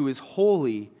one who is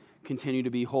holy continue to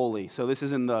be holy. So this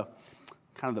is in the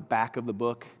kind of the back of the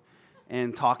book,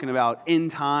 and talking about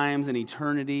end times and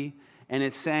eternity. And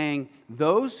it's saying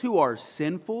those who are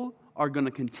sinful are going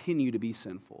to continue to be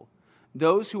sinful.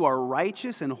 Those who are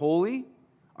righteous and holy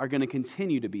are going to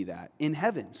continue to be that in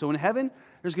heaven. So in heaven,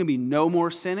 there's going to be no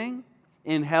more sinning.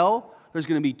 In hell, there's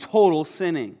going to be total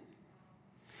sinning.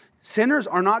 Sinners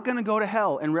are not going to go to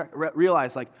hell and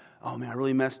realize like, oh man, I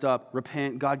really messed up.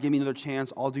 Repent. God, give me another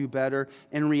chance. I'll do better.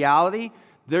 In reality,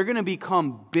 they're going to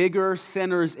become bigger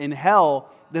sinners in hell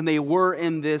than they were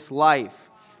in this life.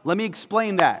 Let me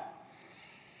explain that.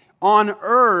 On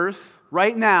earth,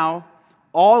 right now,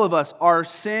 all of us, our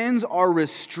sins are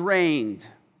restrained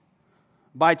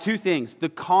by two things: the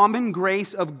common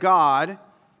grace of God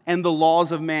and the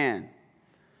laws of man.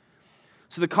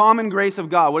 So the common grace of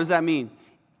God, what does that mean?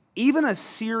 Even a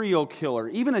serial killer,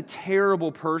 even a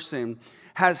terrible person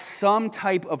has some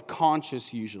type of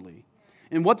conscience usually.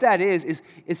 And what that is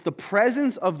it's the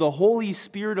presence of the Holy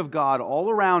Spirit of God all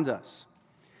around us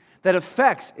that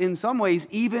affects, in some ways,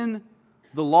 even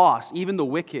the lost, even the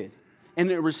wicked.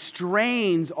 And it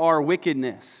restrains our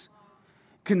wickedness,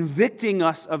 convicting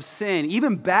us of sin.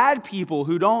 Even bad people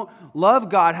who don't love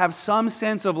God have some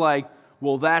sense of like,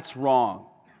 well, that's wrong.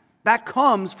 That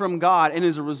comes from God and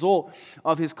is a result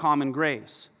of His common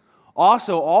grace.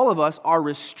 Also, all of us are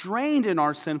restrained in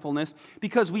our sinfulness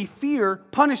because we fear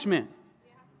punishment.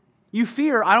 You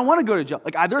fear, I don't want to go to jail.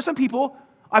 Like, there are some people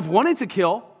I've wanted to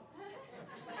kill,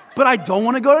 but I don't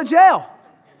want to go to jail.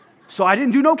 So I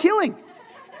didn't do no killing.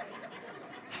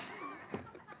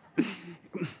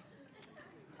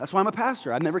 That's why I'm a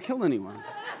pastor. I've never killed anyone.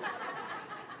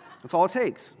 That's all it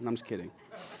takes. And I'm just kidding.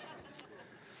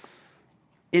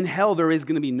 In hell, there is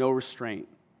going to be no restraint.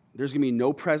 There's going to be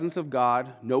no presence of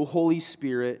God, no Holy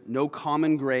Spirit, no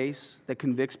common grace that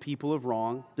convicts people of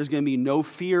wrong. There's going to be no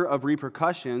fear of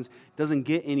repercussions. It doesn't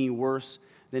get any worse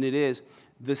than it is.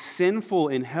 The sinful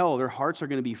in hell, their hearts are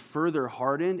going to be further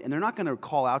hardened, and they're not going to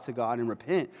call out to God and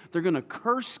repent. They're going to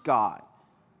curse God.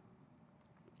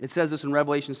 It says this in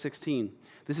Revelation 16.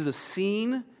 This is a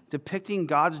scene depicting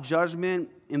God's judgment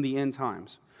in the end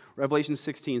times. Revelation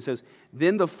 16 says,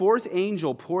 then the fourth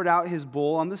angel poured out his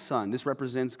bowl on the sun. This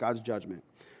represents God's judgment,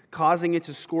 causing it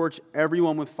to scorch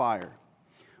everyone with fire.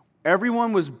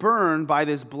 Everyone was burned by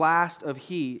this blast of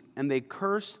heat, and they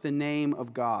cursed the name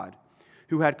of God,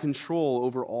 who had control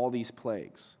over all these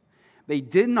plagues. They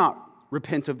did not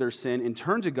repent of their sin and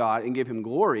turn to God and give Him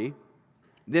glory.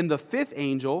 Then the fifth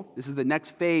angel, this is the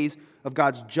next phase of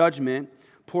God's judgment,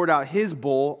 poured out his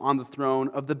bowl on the throne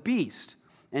of the beast,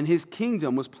 and his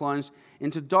kingdom was plunged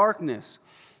into darkness.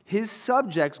 His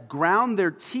subjects ground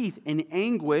their teeth in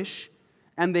anguish,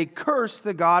 and they cursed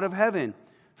the God of heaven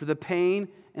for the pain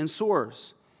and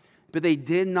sores. But they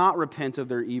did not repent of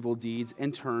their evil deeds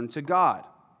and turn to God.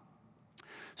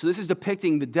 So this is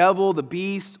depicting the devil, the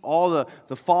beast, all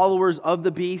the followers of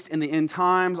the beast in the end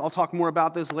times. I'll talk more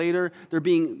about this later. They're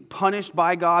being punished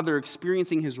by God. They're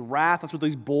experiencing His wrath. That's what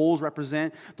these bowls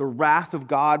represent, the wrath of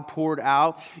God poured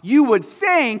out. You would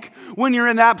think when you're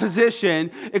in that position,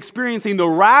 experiencing the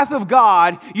wrath of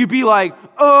God, you'd be like,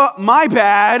 my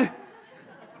bad.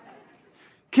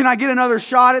 Can I get another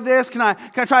shot at this? Can I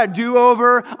try a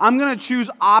do-over? I'm going to choose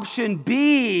option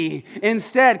B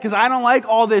instead because I don't like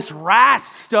all this wrath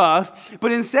stuff.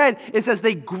 But instead, it says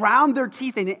they ground their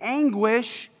teeth in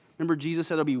anguish. Remember, Jesus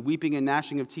said there'll be weeping and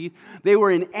gnashing of teeth. They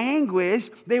were in anguish.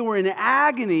 They were in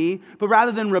agony. But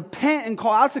rather than repent and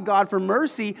call out to God for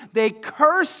mercy, they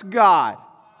cursed God.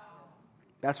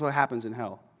 That's what happens in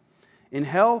hell. In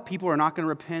hell, people are not going to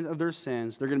repent of their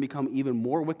sins. They're going to become even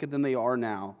more wicked than they are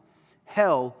now.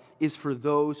 Hell is for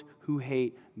those who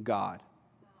hate God.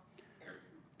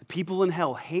 The people in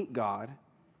hell hate God,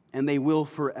 and they will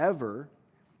forever,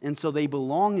 and so they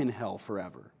belong in hell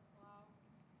forever.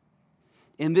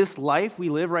 In this life we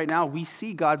live right now, we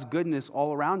see God's goodness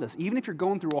all around us. Even if you're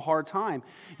going through a hard time,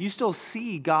 you still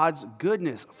see God's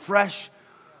goodness. Fresh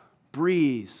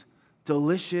breeze,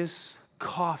 delicious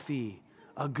coffee,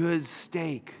 a good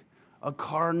steak, a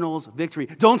Cardinals victory.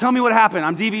 Don't tell me what happened.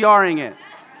 I'm DVRing it.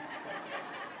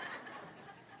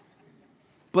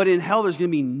 But in hell, there's going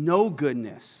to be no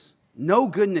goodness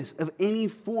of any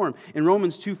form. In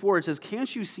Romans 2:4, it says,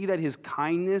 can't you see that his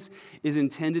kindness is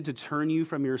intended to turn you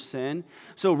from your sin?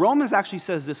 So Romans actually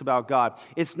says this about God.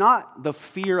 It's not the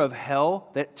fear of hell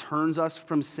that turns us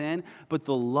from sin, but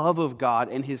the love of God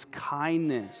and his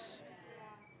kindness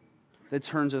that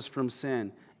turns us from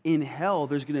sin. In hell,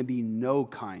 there's going to be no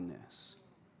kindness.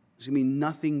 There's going to be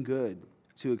nothing good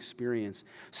to experience.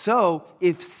 So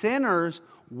if sinners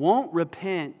won't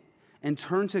repent and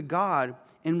turn to God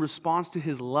in response to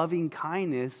his loving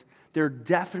kindness, they're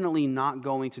definitely not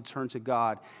going to turn to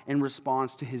God in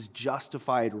response to his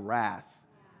justified wrath.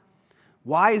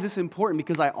 Why is this important?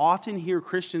 Because I often hear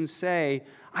Christians say,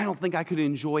 I don't think I could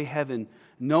enjoy heaven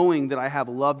knowing that I have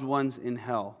loved ones in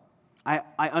hell.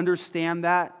 I understand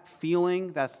that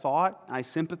feeling, that thought. I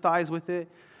sympathize with it.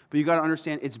 But you got to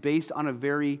understand, it's based on a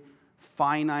very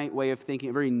finite way of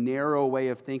thinking, a very narrow way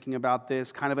of thinking about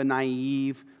this, kind of a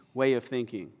naive way of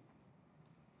thinking.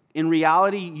 In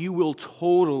reality, you will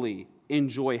totally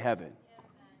enjoy heaven.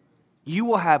 You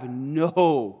will have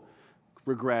no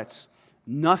regrets,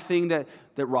 nothing that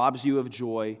robs you of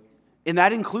joy. And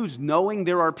that includes knowing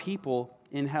there are people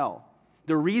in hell.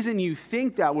 The reason you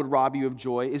think that would rob you of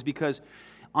joy is because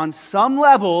on some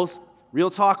levels,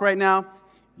 real talk right now,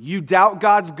 you doubt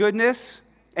God's goodness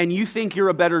and you think you're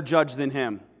a better judge than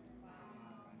him.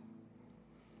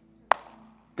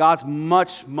 God's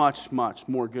much, much, much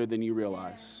more good than you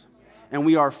realize. And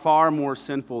we are far more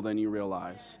sinful than you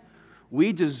realize.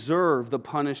 We deserve the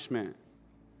punishment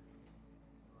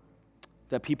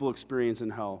that people experience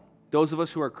in hell. Those of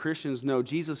us who are Christians know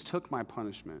Jesus took my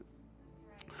punishment.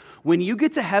 When you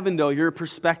get to heaven, though, your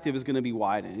perspective is going to be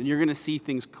widened, and you're going to see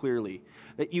things clearly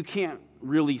that you can't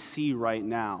really see right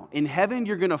now. In heaven,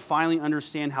 you're going to finally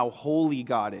understand how holy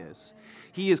God is.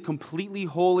 He is completely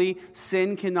holy.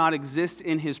 Sin cannot exist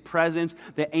in his presence.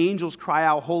 The angels cry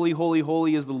out, holy, holy,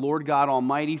 holy is the Lord God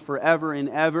Almighty forever and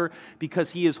ever,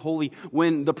 because he is holy.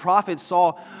 When the prophet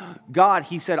saw God,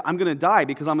 he said, I'm going to die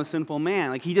because I'm a sinful man.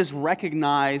 Like, he just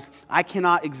recognized, I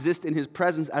cannot exist in his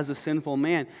presence as a sinful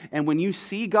man. And when you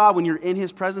see God, when you're in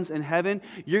his presence in heaven,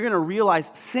 you're going to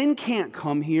realize sin can't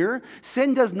come here.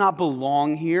 Sin does not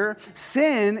belong here.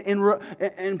 Sin,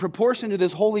 in proportion to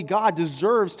this holy God,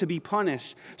 deserves to be punished.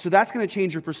 So that's going to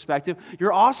change your perspective.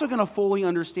 You're also going to fully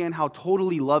understand how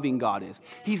totally loving God is.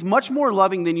 He's much more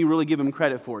loving than you really give him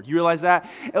credit for. You realize that?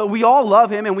 We all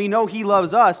love him and we know he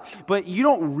loves us, but you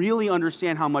don't really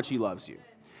understand how much he loves you.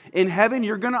 In heaven,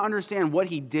 you're going to understand what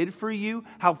he did for you,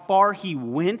 how far he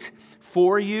went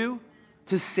for you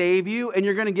to save you, and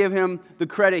you're going to give him the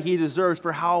credit he deserves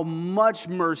for how much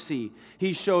mercy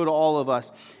he showed all of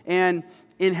us. And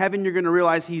in heaven, you're going to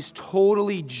realize he's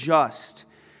totally just.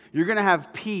 You're going to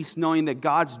have peace knowing that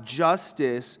God's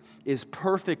justice is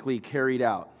perfectly carried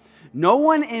out. No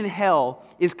one in hell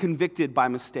is convicted by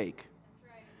mistake.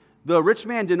 The rich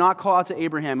man did not call out to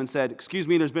Abraham and said, excuse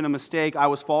me, there's been a mistake. I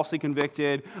was falsely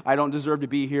convicted. I don't deserve to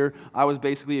be here. I was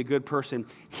basically a good person.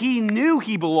 He knew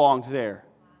he belonged there.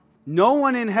 No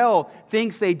one in hell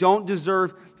thinks they don't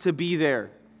deserve to be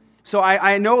there. So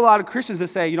I know a lot of Christians that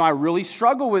say, I really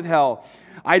struggle with hell.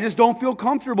 I just don't feel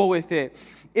comfortable with it.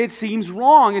 It seems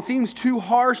wrong. It seems too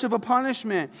harsh of a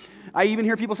punishment. I even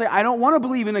hear people say, I don't want to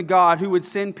believe in a God who would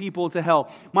send people to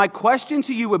hell. My question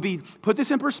to you would be, put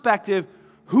this in perspective,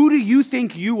 who do you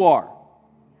think you are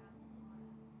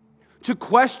to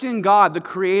question God, the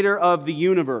creator of the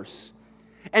universe,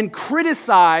 and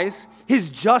criticize his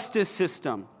justice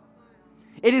system?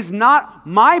 It is not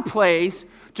my place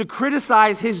to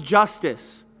criticize his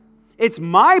justice. It's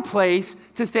my place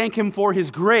to thank him for his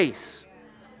grace.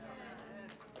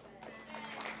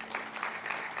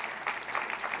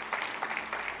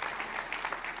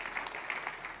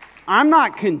 I'm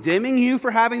not condemning you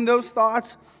for having those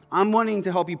thoughts. I'm wanting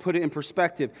to help you put it in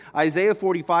perspective. Isaiah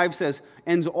 45 says,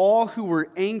 and all who were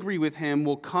angry with him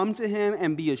will come to him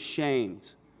and be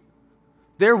ashamed.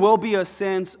 There will be a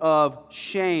sense of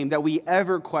shame that we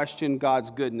ever question God's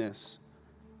goodness.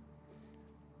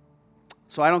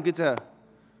 So I don't get to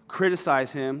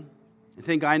criticize him and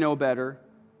think I know better.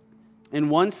 In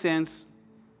one sense,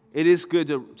 it is good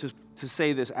to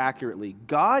say this accurately.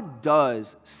 God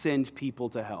does send people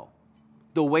to hell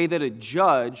the way that a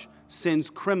judge sends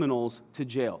criminals to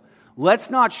jail. Let's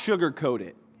not sugarcoat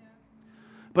it.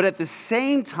 But at the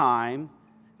same time,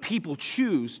 people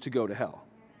choose to go to hell.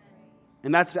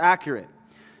 And that's accurate.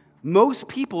 Most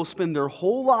people spend their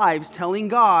whole lives telling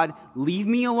God, leave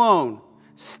me alone,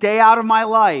 stay out of my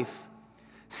life,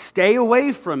 stay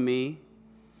away from me.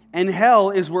 And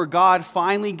hell is where God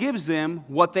finally gives them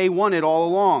what they wanted all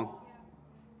along.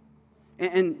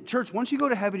 And church, once you go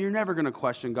to heaven, you're never going to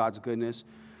question God's goodness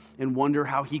and wonder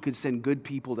how he could send good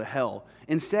people to hell.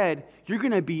 Instead, you're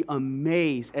going to be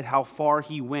amazed at how far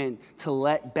he went to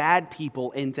let bad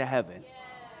people into heaven.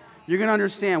 You're going to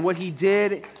understand what he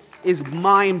did is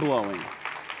mind-blowing.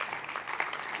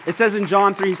 It says in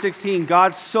John 3:16,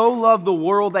 God so loved the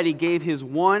world that he gave his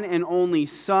one and only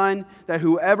Son, that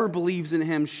whoever believes in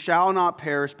him shall not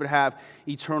perish but have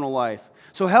eternal life.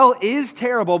 So hell is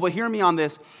terrible, but hear me on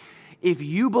this. If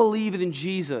you believe in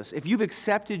Jesus, if you've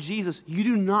accepted Jesus, you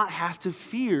do not have to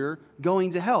fear going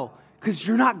to hell because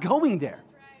you're not going there.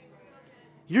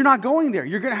 You're not going there.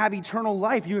 You're going to have eternal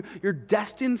life. You're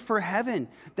destined for heaven.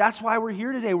 That's why we're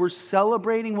here today. We're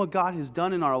celebrating what God has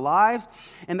done in our lives,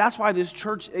 and that's why this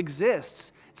church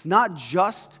exists. It's not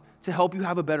just to help you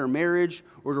have a better marriage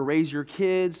or to raise your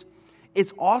kids.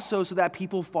 It's also so that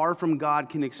people far from God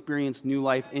can experience new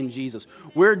life in Jesus.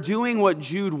 We're doing what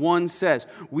Jude 1 says.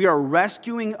 We are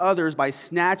rescuing others by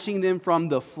snatching them from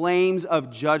the flames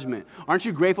of judgment. Aren't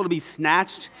you grateful to be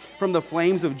snatched from the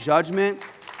flames of judgment?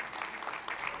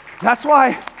 That's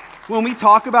why when we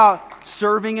talk about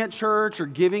serving at church or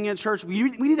giving at church, we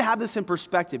need to have this in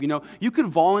perspective. You know, you could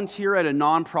volunteer at a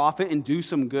nonprofit and do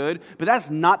some good, but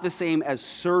that's not the same as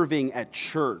serving at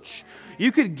church.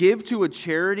 You could give to a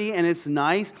charity and it's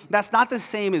nice. That's not the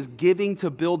same as giving to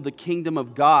build the kingdom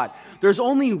of God. There's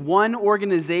only one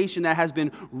organization that has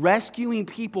been rescuing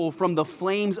people from the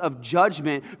flames of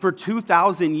judgment for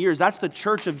 2,000 years. That's the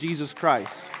Church of Jesus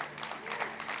Christ.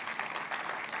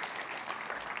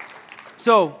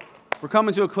 So, we're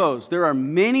coming to a close. There are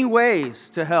many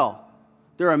ways to hell.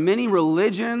 There are many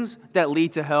religions that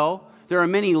lead to hell. There are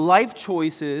many life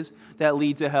choices that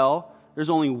lead to hell. There's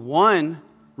only one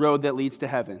road that leads to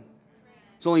heaven.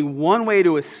 There's only one way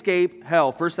to escape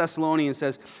hell. 1 Thessalonians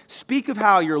says, speak of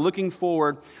how you're looking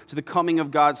forward to the coming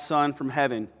of God's Son from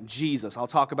heaven, Jesus. I'll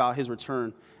talk about his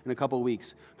return in a couple of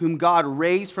weeks. Whom God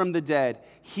raised from the dead.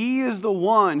 He is the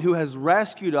one who has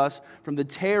rescued us from the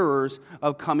terrors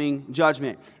of coming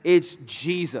judgment. It's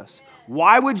Jesus.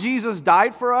 Why would Jesus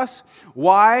die for us?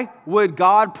 Why would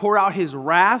God pour out his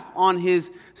wrath on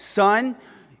his Son?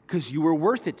 Because you were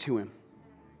worth it to him.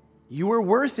 You were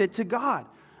worth it to God.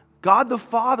 God the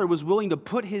Father was willing to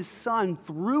put his Son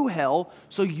through hell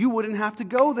so you wouldn't have to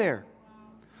go there.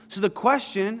 So the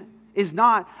question is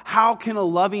not, how can a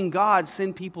loving God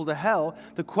send people to hell?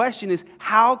 The question is,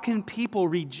 how can people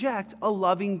reject a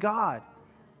loving God?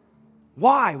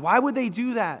 Why? Why would they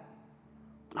do that?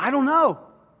 I don't know.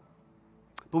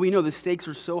 But we know the stakes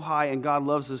are so high and God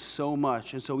loves us so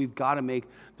much, and so we've got to make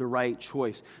the right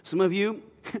choice. Some of you,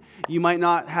 you might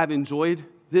not have enjoyed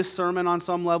this sermon on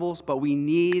some levels, but we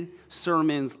need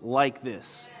sermons like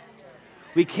this.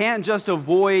 We can't just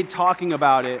avoid talking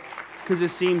about it because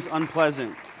it seems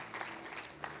unpleasant.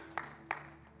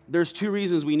 There's two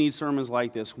reasons we need sermons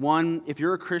like this. One, if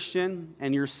you're a Christian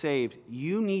and you're saved,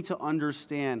 you need to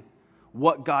understand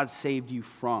what God saved you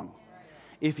from.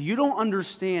 If you don't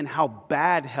understand how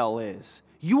bad hell is,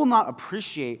 you will not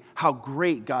appreciate how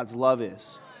great God's love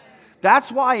is.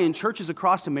 That's why in churches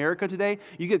across America today,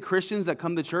 you get Christians that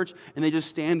come to church and they just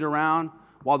stand around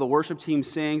while the worship team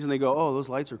sings and they go, oh, those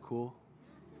lights are cool.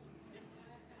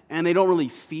 And they don't really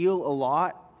feel a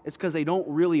lot. It's because they don't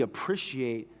really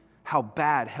appreciate how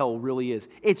bad hell really is.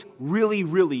 It's really,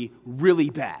 really, really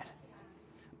bad.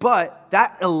 But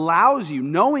that allows you,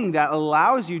 knowing that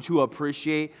allows you to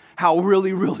appreciate how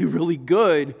really, really, really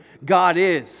good God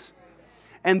is.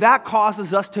 And that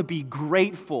causes us to be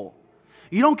grateful.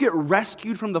 You don't get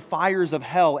rescued from the fires of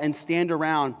hell and stand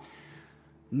around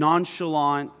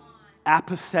nonchalant,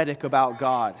 apathetic about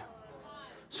God.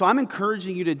 So I'm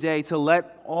encouraging you today to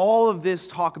let all of this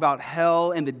talk about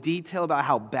hell and the detail about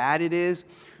how bad it is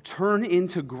turn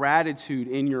into gratitude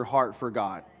in your heart for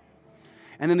God.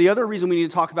 And then the other reason we need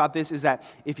to talk about this is that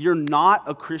if you're not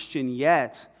a Christian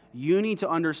yet, you need to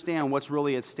understand what's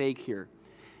really at stake here.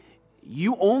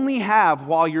 You only have,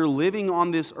 while you're living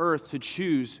on this earth, to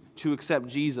choose to accept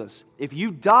Jesus. If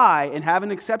you die and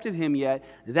haven't accepted him yet,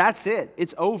 that's it.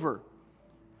 It's over.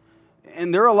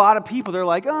 And there are a lot of people, they're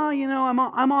like, oh, you know,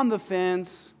 I'm on the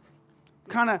fence.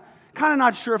 Kind of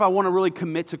not sure if I want to really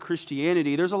commit to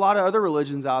Christianity. There's a lot of other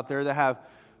religions out there that have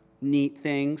neat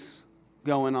things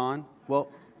going on. Well,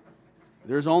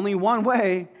 there's only one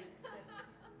way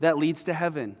that leads to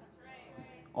heaven.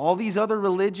 All these other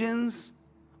religions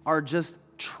are just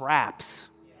traps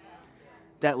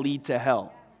that lead to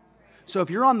hell. So if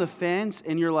you're on the fence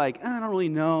and you're like, I don't really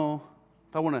know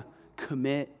if I want to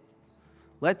commit,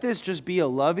 let this just be a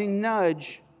loving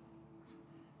nudge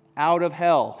out of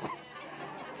hell.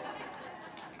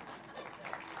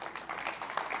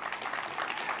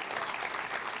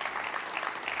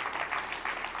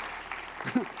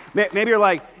 Maybe you're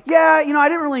like, yeah, I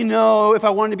didn't really know if I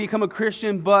wanted to become a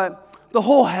Christian, but the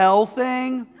whole hell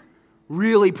thing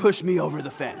really pushed me over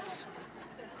the fence.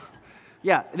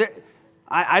 Yeah,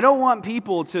 I don't want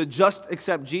people to just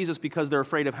accept Jesus because they're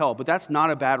afraid of hell, but that's not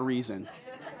a bad reason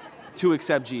to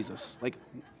accept Jesus. Like,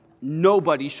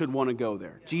 nobody should want to go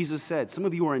there. Jesus said, some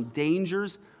of you are in danger.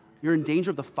 You're in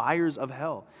danger of the fires of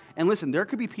hell. And listen, there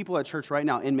could be people at church right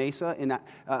now in Mesa, in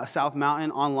South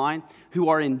Mountain, online, who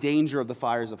are in danger of the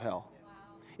fires of hell.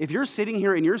 If you're sitting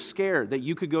here and you're scared that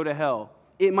you could go to hell,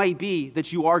 it might be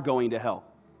that you are going to hell.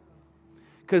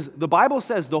 Because the Bible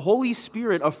says the Holy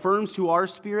Spirit affirms to our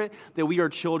spirit that we are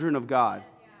children of God.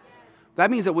 That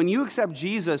means that when you accept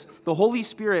Jesus, the Holy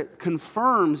Spirit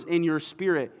confirms in your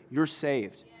spirit you're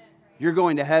saved. You're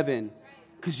going to heaven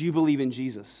because you believe in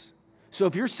Jesus. So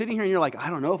if you're sitting here and you're like, I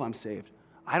don't know if I'm saved.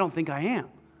 I don't think I am.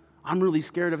 I'm really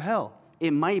scared of hell.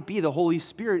 It might be the Holy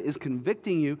Spirit is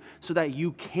convicting you so that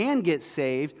you can get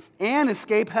saved and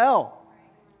escape hell.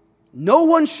 No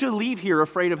one should leave here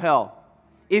afraid of hell.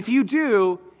 If you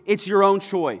do, it's your own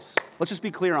choice. Let's just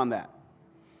be clear on that.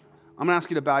 I'm going to ask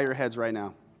you to bow your heads right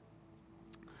now.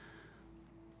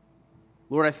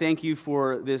 Lord, I thank you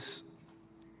for this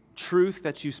truth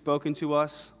that you've spoken to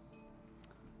us,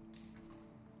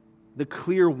 the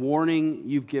clear warning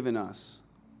you've given us.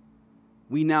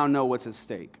 We now know what's at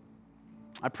stake.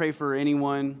 I pray for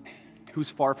anyone who's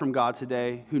far from God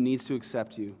today, who needs to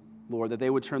accept you, Lord, that they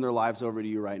would turn their lives over to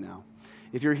you right now.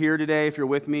 If you're here today, if you're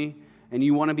with me, and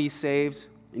you want to be saved,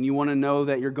 and you want to know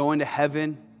that you're going to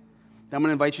heaven, then I'm going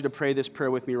to invite you to pray this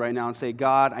prayer with me right now and say,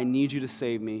 God, I need you to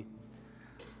save me.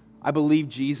 I believe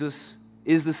Jesus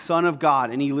is the Son of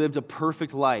God, and he lived a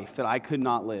perfect life that I could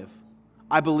not live.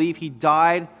 I believe he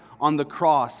died on the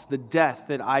cross, the death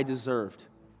that I deserved.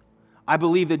 I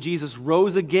believe that Jesus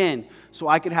rose again so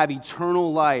I could have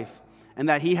eternal life and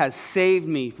that he has saved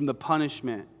me from the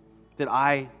punishment that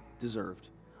I deserved.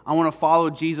 I want to follow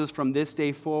Jesus from this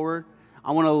day forward.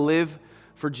 I want to live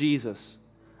for Jesus.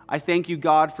 I thank you,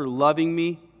 God, for loving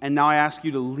me, and now I ask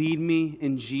you to lead me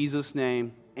in Jesus'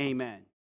 name. Amen.